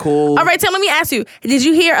 Dive In was cool. All right, Tim, let me ask you. Did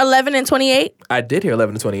you hear 11 and 28? I did hear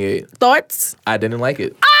 11 to 28. Thoughts? I didn't like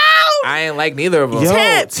it. Oh! I ain't like neither of them. Yo,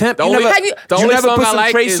 Temp. Temp, The you only- never, have you- the you only never song put I some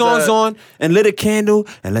like Trey is, songs on and lit a candle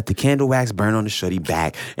and let the candle wax burn on the shorty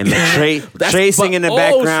back and let Trey That's- Trey sing in the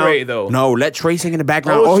but old background. Trey, though. No, let Trey sing in the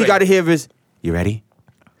background. Old All he Trey. got to hear is, "You ready?"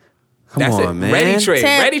 Come That's on, it. man. Ready Trey.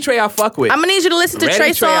 Temp. Ready Trey I fuck with. I'm going to need you to listen to Ready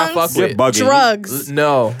Trey Trey I songs. fuck You're with. bugging. Drugs.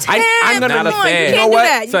 No. I'm gonna Not a come on, fan. You You can't know do what?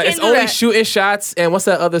 that. You So can't it's do only that. Shooting Shots and what's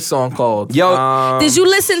that other song called? Yo, Did you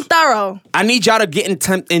listen thorough? I need y'all to get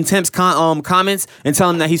in Temp's comments and tell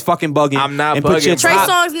him that he's fucking bugging. I'm not and Put your bugging. Trey top,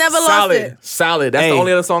 songs never lost solid. it. Solid. That's Hey. the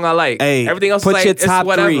only other song I like. Hey, Everything else put is like, your it's top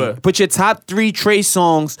whatever. three. Put your top 3 Trey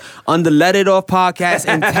songs on the Let It Off podcast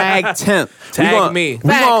and tag Temp. Tag me.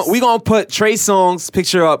 We gonna put Trey songs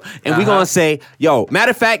picture up and we gonna say, yo, matter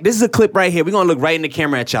of fact, this is a clip right here. We gonna look right in the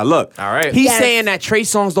camera at y'all. Look. All right. He's Yes. saying that Trey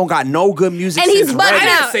songs don't got no good music. And he's since bugging Ready.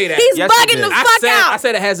 didn't out. say that. He's Yes, you bugging did. the fuck out. I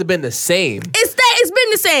said it hasn't been the same. It's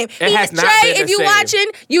been the same. It has not Trey, been the if you same. watching,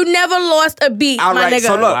 you never lost a beat, All my right, nigga.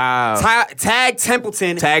 so look, Wow. tag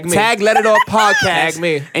Templeton, Tag me. tag Let It Off podcast, Tag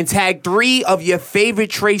me. and tag 3 of your favorite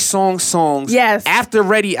Trey songs. Yes. after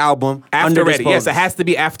Ready album. After under Ready. this Yes, it has to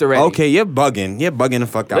be After Ready. Okay, you're bugging. You're bugging the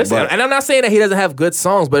fuck out. Listen, but and I'm not saying that he doesn't have good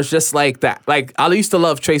songs, but it's just like that. Like I used to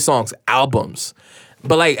love Trey Songz albums.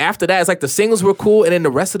 But like after that, it's like the singles were cool, and then the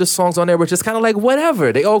rest of the songs on there were just kind of like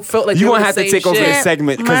whatever. They all felt like you they were gonna the have to same take over shit. this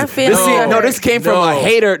segment My because feelings are this came from a No.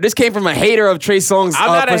 hater. This came from a hater of Trey Songz I'm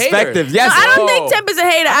not a hater. perspective. No, Yes, I don't No. think Temp is a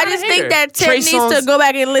hater. I not a just hater. think that Temp Trey needs Songz- to go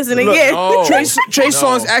back and listen Look, again. no. Trey No.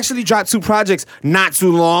 Songz actually dropped 2 projects not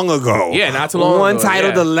too long ago. Yeah, not too long One ago,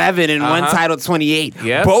 titled yeah. 11 and one Uh-huh. titled 28.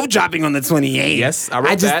 Yeah. Both dropping on the 28. Yes, I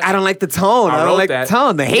wrote that. I don't like the tone. I don't wrote like that. the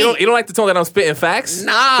tone. The hate. You don't like the tone that I'm spitting facts?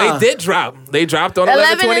 Nah. They did drop. They dropped on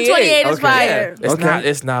 11 and 11/28. 28 is Okay. fire. It's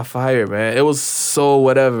Okay. not fire, man. It was so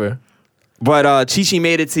whatever. But Chi-Chi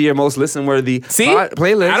made it to your most listen-worthy See,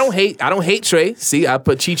 playlist. I don't hate Trey. See, I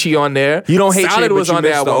put Chi-Chi on there. You don't hate Solid Trey, but was you on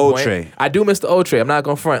there miss at the one old point. Trey. I do miss the old Trey. I'm not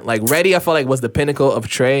gonna front. Like Ready, I felt like was the pinnacle of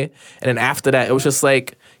Trey, and then after that, it was just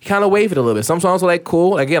like he kind of waved it a little bit. Some songs were like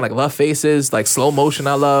cool, again like Love Faces, like Slow Motion.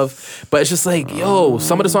 I love, but it's just like yo,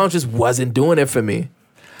 some of the songs just wasn't doing it for me.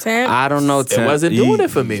 Temp. I don't know. It Tim. wasn't doing it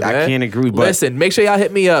for me, I man. can't agree. But Listen, make sure y'all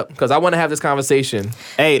hit me up because I want to have this conversation.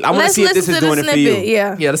 hey, I want to Let's see if this listen is to the doing it for you. snippet.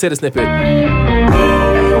 Yeah. Yeah, let's hit a snippet.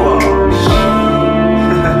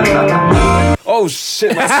 Oh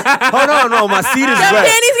shit! Hold on, no, my seat is The wet.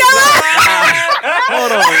 panties got wet.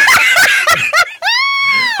 Hold on.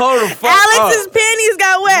 Hold the fuck Alex's up. panties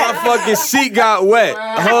got My wet. fucking seat got wet.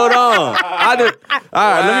 Hold on. All right,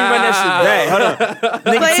 let me run that shit back. Hold on.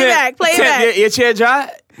 Nigga, Play it Tim, back, play it Tim, back. Your chair dry?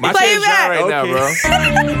 My Play chair's it dry back. right now,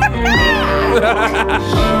 bro.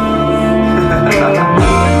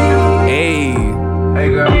 Hey. Hey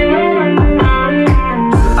girl.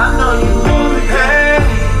 I know you want me, hey,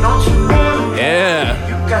 don't you want me? Yeah.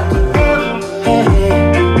 You got to want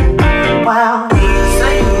me. Wow.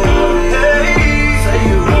 Say you want me, hey, say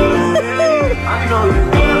you want me. I know you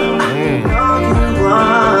want me. I know you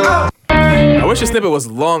want me. I wish the snippet was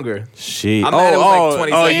longer. Shit. I'm mad it was like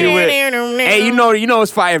 20 seconds. you would. Hey, you know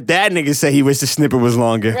it's fire if that nigga say he wish the snippet was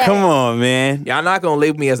longer. Come on, man. Y'all not gonna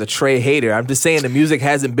label me as a Trey hater. I'm just saying the music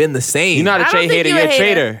hasn't been the same. You're not a I Trey don't think hater, you you're a a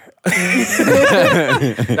traitor.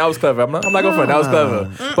 That was clever. I'm not gonna front. That was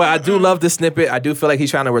clever. But I do love this snippet. I do feel like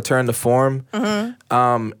he's trying to return to form. And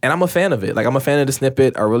I'm a fan of it. Like I'm a fan of the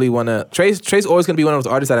snippet. I really wanna Trey's always gonna be one of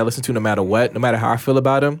those artists that I listen to no matter what, no matter how I feel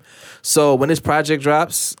about him. So when this project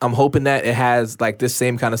drops, I'm hoping that it has like this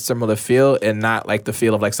same kind of similar feel and not like the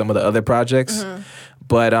feel of like some of the other projects.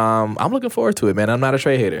 But I'm looking forward to it, man. I'm not a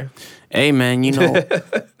Trey hater. Hey, man, you know,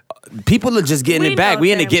 people are just getting We it back. know,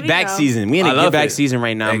 we in the Tim. get We back know. season. We in I the love get back it. season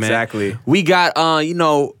right now, man. Exactly. We got,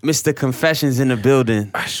 Mr. Confessions in the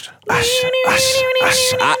building. I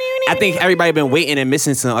think everybody been waiting and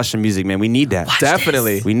missing some Usher music, man. We need that.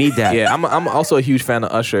 Definitely. We need that. Yeah, I'm also a huge fan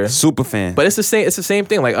of Usher. Super fan. But it's the same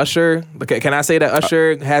thing. Like Usher, can I say that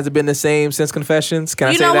Usher hasn't been the same since Confessions? Can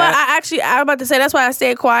I say that? You know what? I'm about to say that's why I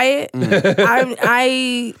stayed quiet.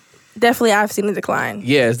 I definitely I've seen a decline.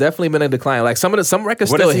 Yeah, it's definitely been a decline. Like some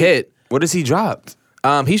records still hit. What has he dropped?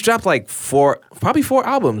 He's dropped like probably four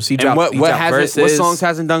albums. He dropped. What songs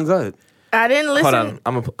hasn't done good? I didn't listen. Hold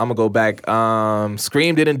on, I'm gonna go back.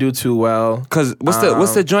 Scream didn't do too well. Cause what's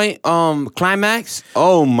the joint? Climax.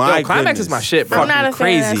 Oh my! Climax goodness. is my shit, bro. I'm not a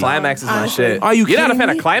fan of that Climax song, is my honestly. shit. Are you? You're not a fan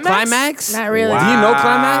kidding of Climax? Climax? Not really. Wow. Do you know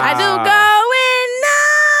Climax? I do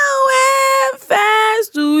going nowhere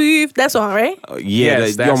fast to leave. That song, right? Yeah,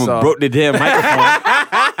 Yes, you that almost song. broke the damn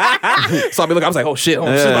microphone. Saw me look. I was like, oh shit.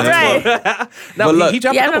 Right. No, But look- he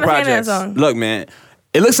dropped Yeah, a I'm couple not a fan of that projects. song. Look, man.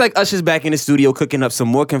 It looks like Usher's back in the studio cooking up some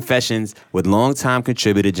more confessions with longtime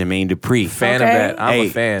contributor Jermaine Dupri. Fan of that. I'm a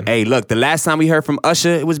fan. Hey, look, the last time we heard from Usher,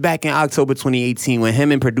 it was back in October 2018 when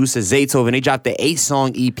him and producer Zaytoven, they dropped the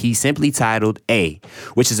 8-song EP simply titled A,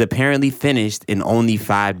 which is apparently finished in only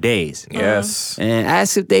 5 days. Yes. And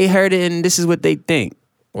asked if they heard it and this is what they think.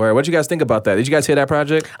 What'd you guys think about that? Did you guys hear that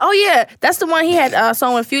project? Oh yeah, that's the one he had a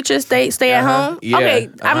song with Future. Stay at home. Yeah. Okay,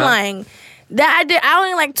 I'm lying. That I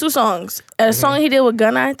only like 2 songs. A song he did with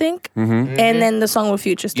Gunna, I think, and then the song with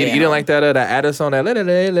Future. You didn't like that Ada song? That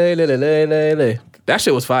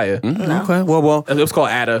shit was fire. Okay, well. It was called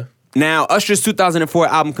Ada. Now, Usher's 2004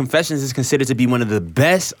 album Confessions is considered to be one of the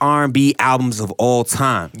best R&B albums of all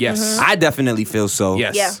time. Yes. I definitely feel so.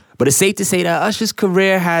 Yes. Yeah. But it's safe to say that Usher's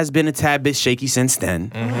career has been a tad bit shaky since then.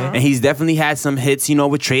 And he's definitely had some hits,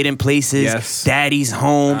 with Trading Places, Yes. Daddy's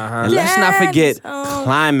Home. And let's not forget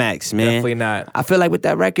Climax, man. Definitely not. I feel like with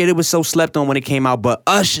that record, it was so slept on when it came out, but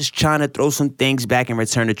Usher's trying to throw some things back and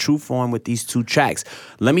return to true form with these 2 tracks.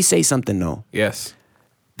 Let me say something, though. Yes.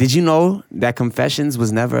 Did you know that Confessions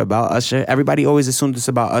was never about Usher? Everybody always assumed it's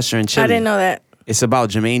about Usher and Chili. I didn't know that. It's about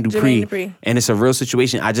Jermaine Dupri. And it's a real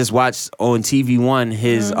situation. I just watched on TV One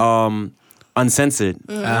his Uncensored.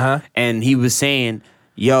 And he was saying,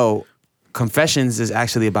 yo, Confessions is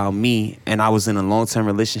actually about me, and I was in a long-term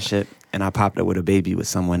relationship, and I popped up with a baby with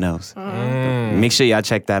someone else. Make sure y'all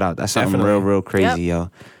check that out. That's something Definitely. real crazy, yo.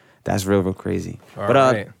 That's real crazy. But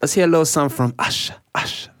right. let's hear a little something from Usher.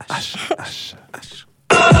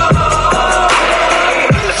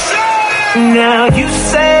 Now you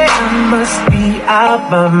say I must be out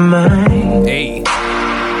my mind, Hey.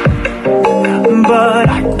 but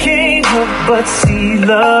I can't help but see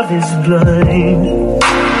love is blind.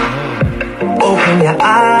 Open your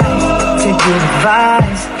eyes, take good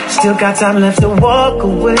advice. Still got time left to walk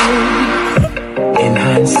away. In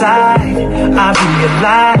hindsight, I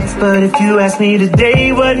realize, but if you ask me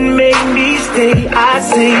today what made me stay, I'd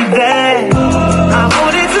say that I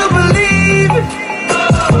wanted to believe.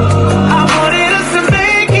 I wanted us to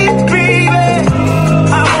make it, baby. I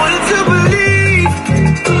wanted to believe.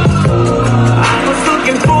 I was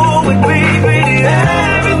looking forward, baby, to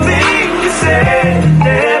everything you said and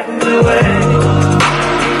every way.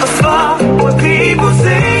 I saw what people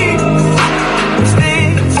say. Is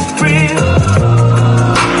this real?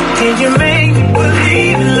 Can you make me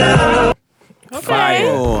believe in love? Okay.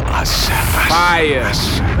 Oh, Usher. Fire.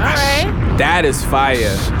 All right. That is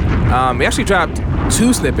fire. He actually dropped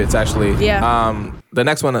 2 snippets, actually. Yeah. The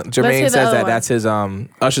next one, hear Jermaine the says other that one. that's his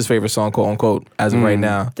Usher's favorite song, quote unquote, as of right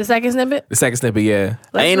now. The second snippet. The second snippet, yeah.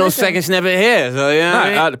 Let's Ain't no listen. second snippet here, so you know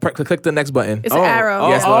what I mean? Click the next button. It's an arrow.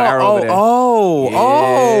 Yes, little arrow over there.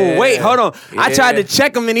 Yeah. Wait, hold on. I Yeah. tried to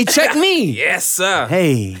check him and he checked me. Yes, sir.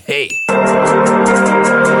 Hey. Hey.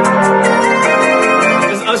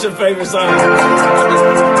 It's Usher's favorite song. I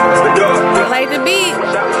like the beat.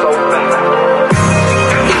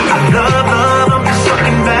 Love, I'm just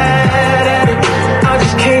fucking bad at it. I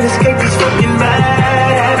just can't escape these fucking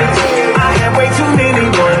bad habits. I had way too many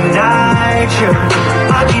one nights, yeah.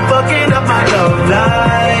 I keep fucking up my love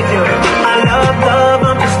life, yeah. I love,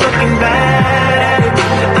 I'm just fucking bad at it.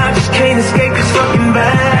 I just can't escape these fucking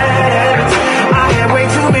bad habits. I had way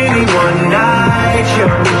too many one nights,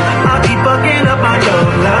 yeah. I keep fucking up my love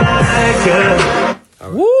life, yeah.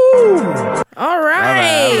 Woo. All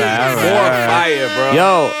right. More fire, bro.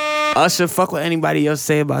 Yo, Usher, fuck what anybody else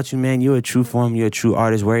say about you, man. You're a true form. You're a true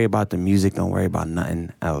artist. Worry about the music. Don't worry about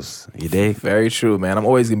nothing else. You dig? Very true, man. I'm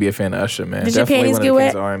always gonna be a fan of Usher, man. Did your Definitely panties one of get the wet?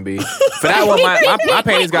 kings of R&B. For that one, my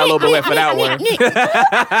panties got a little bit wet for that one.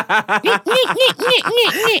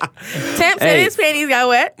 Temp said his panties got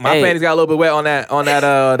wet. My Hey. panties got a little bit wet on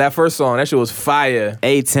that first song. That shit was fire.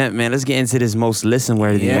 Hey, Temp, man, let's get into this most listen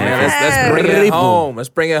worthy. Yeah, man. man. Let's bring it home. Let's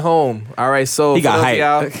bring it home. All right, so He got for those of hype.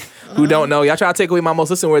 y'all who don't know, y'all try to take away my most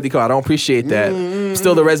listen-worthy call. I don't appreciate that.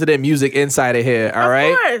 Still the resident music insider here, all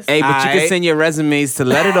right? course. Hey, but you can send your resumes to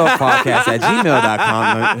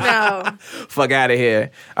letitoffpodcast@gmail.com. No. Fuck out of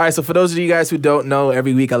here. All right, so for those of you guys who don't know,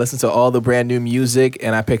 every week I listen to all the brand new music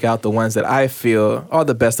and I pick out the ones that I feel are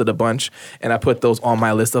the best of the bunch, and I put those on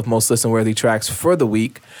my list of most listen-worthy tracks for the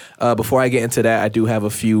week. Before I get into that, I do have a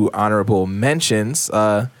few honorable mentions.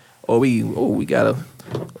 We got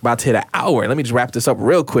about to hit an hour. Let me just wrap this up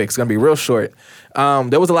real quick. It's gonna be real short.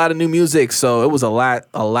 There was a lot of new music, so it was a lot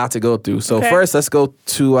to go through. So first, let's go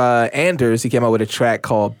to Anders. He came out with a track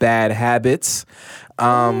called "Bad Habits."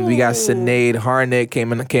 We got Sinead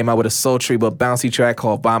Harnick came out with a sultry but bouncy track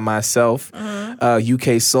called "By Myself."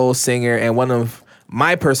 UK soul singer and one of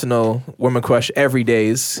my personal women crush every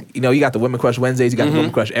days. You know, you got the women crush Wednesdays. You got the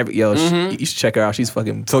women crush every. You should check her out. She's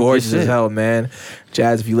fucking gorgeous as hell, man.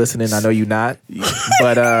 Jazz, if you listening, I know you not,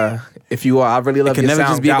 but if you are, I really love your never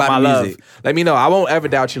sound. just be Doubt about My Love. music. Let me know. I won't ever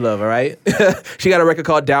doubt your love. All right. She got a record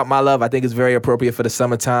called "Doubt My Love." I think it's very appropriate for the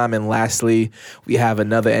summertime. And lastly, we have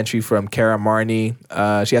another entry from Kara Marney.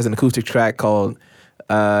 She has an acoustic track called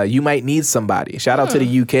 "You Might Need Somebody." Shout out to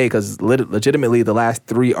the UK because legitimately the last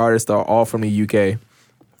 3 artists are all from the UK.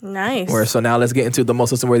 Nice. So now let's get into the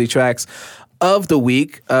most listen-worthy tracks of the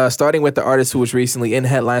week, starting with the artist who was recently in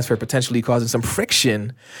headlines for potentially causing some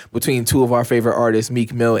friction between 2 of our favorite artists,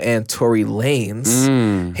 Meek Mill and Tory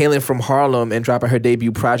Lanez. Hailing from Harlem and dropping her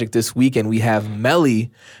debut project this weekend, we have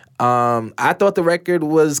Melly. I thought the record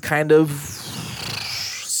was kind of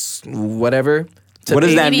whatever. What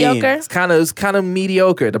does that Mediocre? mean? It's kind of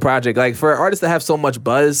mediocre, the project. Like, for artists that have so much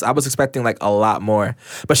buzz, I was expecting like a lot more.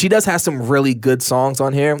 But she does have some really good songs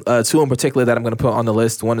on here. 2 in particular that I'm going to put on the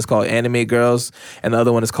list. One is called "Anime Girls" and the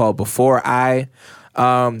other one is called "Before I."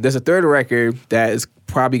 There's a third record that is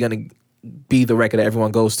probably going to be the record that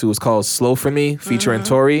everyone goes to. It's called "Slow For Me" featuring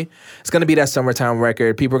Tory. It's going to be that summertime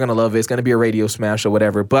record. People are going to love it. It's going to be a radio smash or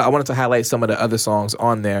whatever. But I wanted to highlight some of the other songs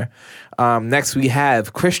on there. Next, we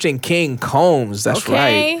have Christian King Combs. That's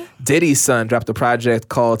right. Diddy's son dropped a project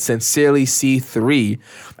called "Sincerely C3."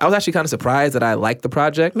 I was actually kind of surprised that I liked the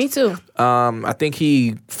project. Me too. I think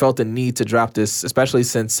he felt the need to drop this, especially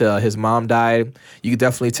since his mom died. You could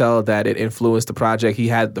definitely tell that it influenced the project. He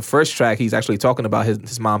had the first track, he's actually talking about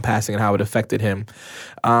his mom passing and how it affected him.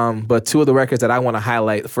 But 2 of the records that I want to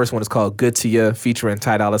highlight, the first one is called "Good to Ya" featuring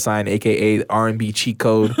Ty Dolla $ign, a.k.a. R&B cheat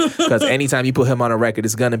code, because anytime you put him on a record,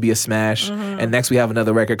 it's going to be a smash. And next we have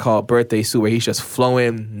another record called "Birthday Suit" where he's just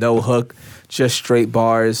flowing, no hook, just straight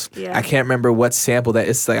bars. Yeah. I can't remember what sample that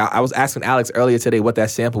is. Like, I was asking Alex earlier today what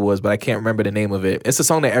that sample was, but I can't remember the name of it. It's a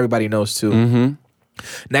song that everybody knows too.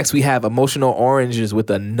 Next, we have Emotional Oranges with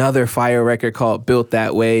another fire record called "Built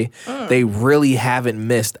That Way." They really haven't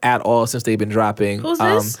missed at all since they've been dropping. Who's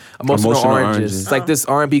this? Emotional Oranges. Oranges. It's like this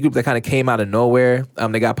R&B group that kind of came out of nowhere.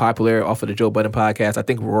 They got popular off of the Joe Budden podcast. I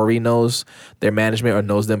think Rory knows their management or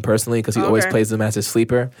knows them personally because he always plays them as his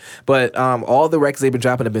sleeper. But all the records they've been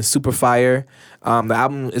dropping have been super fire. The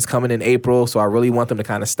album is coming in April, so I really want them to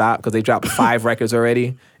kind of stop because they dropped 5 records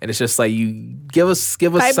already, and it's just like, you give us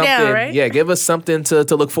Pipe something, down, right? yeah, give us something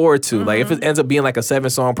to look forward to. Like, if it ends up being like a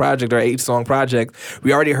 7-song project or 8-song project,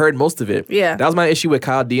 we already heard most of it. Yeah. That was my issue with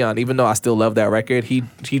Kyle Dion. Even though I still love that record, he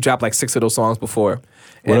dropped like 6 of those songs before.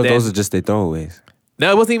 What And if then- those are just their throwaways? No,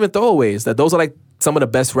 it wasn't even throwaways. Those are like some of the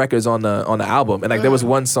best records on the album. And like, there was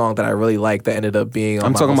one song that I really liked that ended up being on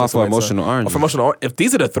I'm my talking most about for listened to. Emotional Oranges. Oh, for Emotional Oranges. If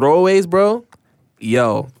these are the throwaways, bro,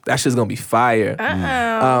 yo, that shit's gonna be fire.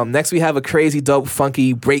 Next, we have a crazy, dope,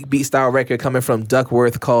 funky breakbeat style record coming from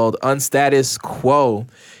Duckworth called "Unstatus Quo."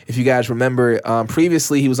 If you guys remember,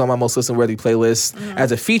 previously he was on my most listen-worthy playlist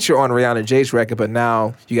as a feature on Rihanna J's record, but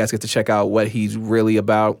now you guys get to check out what he's really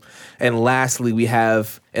about. And lastly, we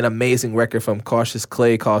have an amazing record from Cautious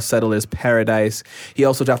Clay called "Settler's Paradise." He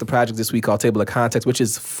also dropped a project this week called "Table of Context," which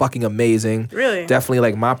is fucking amazing. Really? Definitely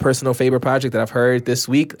like my personal favorite project that I've heard this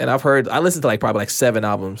week. And I listened to like probably like 7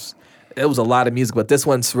 albums. It was a lot of music, but this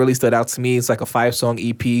one's really stood out to me. It's like a 5-song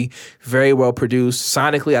EP, very well produced.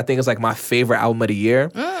 Sonically, I think it's like my favorite album of the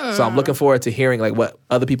year. So I'm looking forward to hearing like what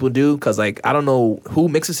other people do, because like I don't know who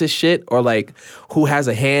mixes his shit or like who has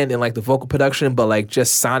a hand in like the vocal production, but like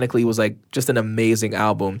just sonically was like just an amazing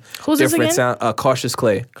album. Who's this again? Sound, Cautious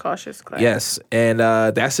Clay. Cautious Clay. Yes, and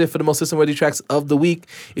that's it for the most listen-worthy tracks of the week.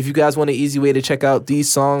 If you guys want an easy way to check out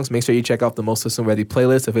these songs, make sure you check out the most listen-worthy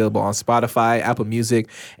playlist available on Spotify, Apple Music,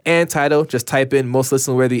 and Tidal. Just type in most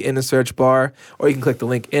listen-worthy in the search bar, or you can click the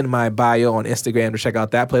link in my bio on Instagram to check out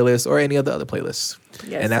that playlist or any of the other playlists.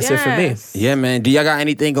 Yes, And that's it for me. Yeah, man. Do y'all got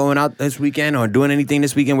anything going out this weekend or doing anything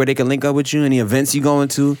this weekend where they can link up with you? Any events you going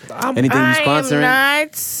to? Anything you sponsoring? I am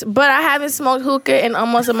not, but I haven't smoked hookah in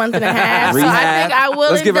almost a month and a half. So I Rehab. think I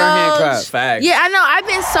will Let's give her a hand clap. indulge. Facts. Yeah, I know. I've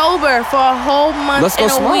been sober for a whole month Let's go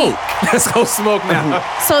and a smoke. week. Let's go smoke now.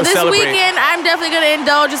 So Let's this celebrate. weekend, I'm definitely going to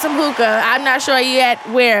indulge in some hookah. I'm not sure yet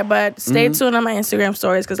where, but stay tuned on my Instagram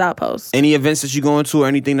stories because I'll post. Any events that you going to or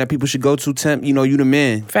anything that people should go to? Temp, you know, you the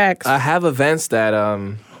man. Facts. I have events that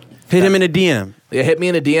Hit him in a DM. Yeah, hit me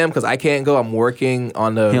in a DM because I can't go. I'm working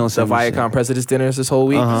on the don't send me Viacom shit. President's dinners this whole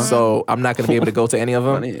week, so I'm not going to be able to go to any of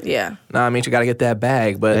them. Yeah. Nah, I mean, you got to get that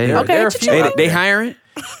bag, but Hey. there, Okay, there are a few chill. out They there. hiring?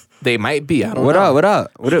 They might be. I don't What know. up? What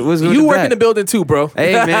up? What's good You with work that? in the building too, bro.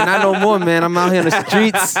 Hey man, I know more, man. I'm out here in the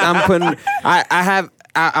streets.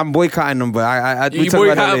 I'm boycotting them, but we You talk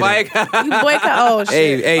about that boycott later. Viacom? You boycott. Oh,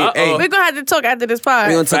 shit. Hey, Uh-oh. We're going to have to talk after this pod.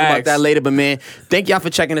 we're gonna talk about Facts. that later. But man, thank y'all for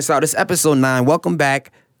checking us out. This episode 9. Welcome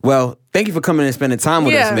back. Well, thank you for coming and spending time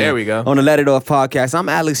with Yeah. us, man. There we go. On the Let It Off podcast. I'm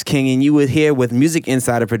Alex King, and you were here with music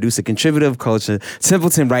insider, producer, contributor of culture,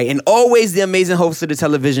 Templeton Wright, and always the amazing host of the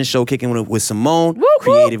television show, Kicking with Simone,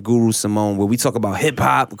 creative guru Simone, where we talk about hip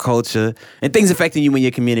hop, culture, and things affecting you and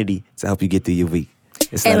your community to help you get through your week.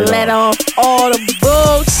 It's And It let Off. off all the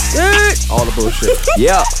bullshit. All the bullshit.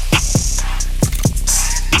 Yeah.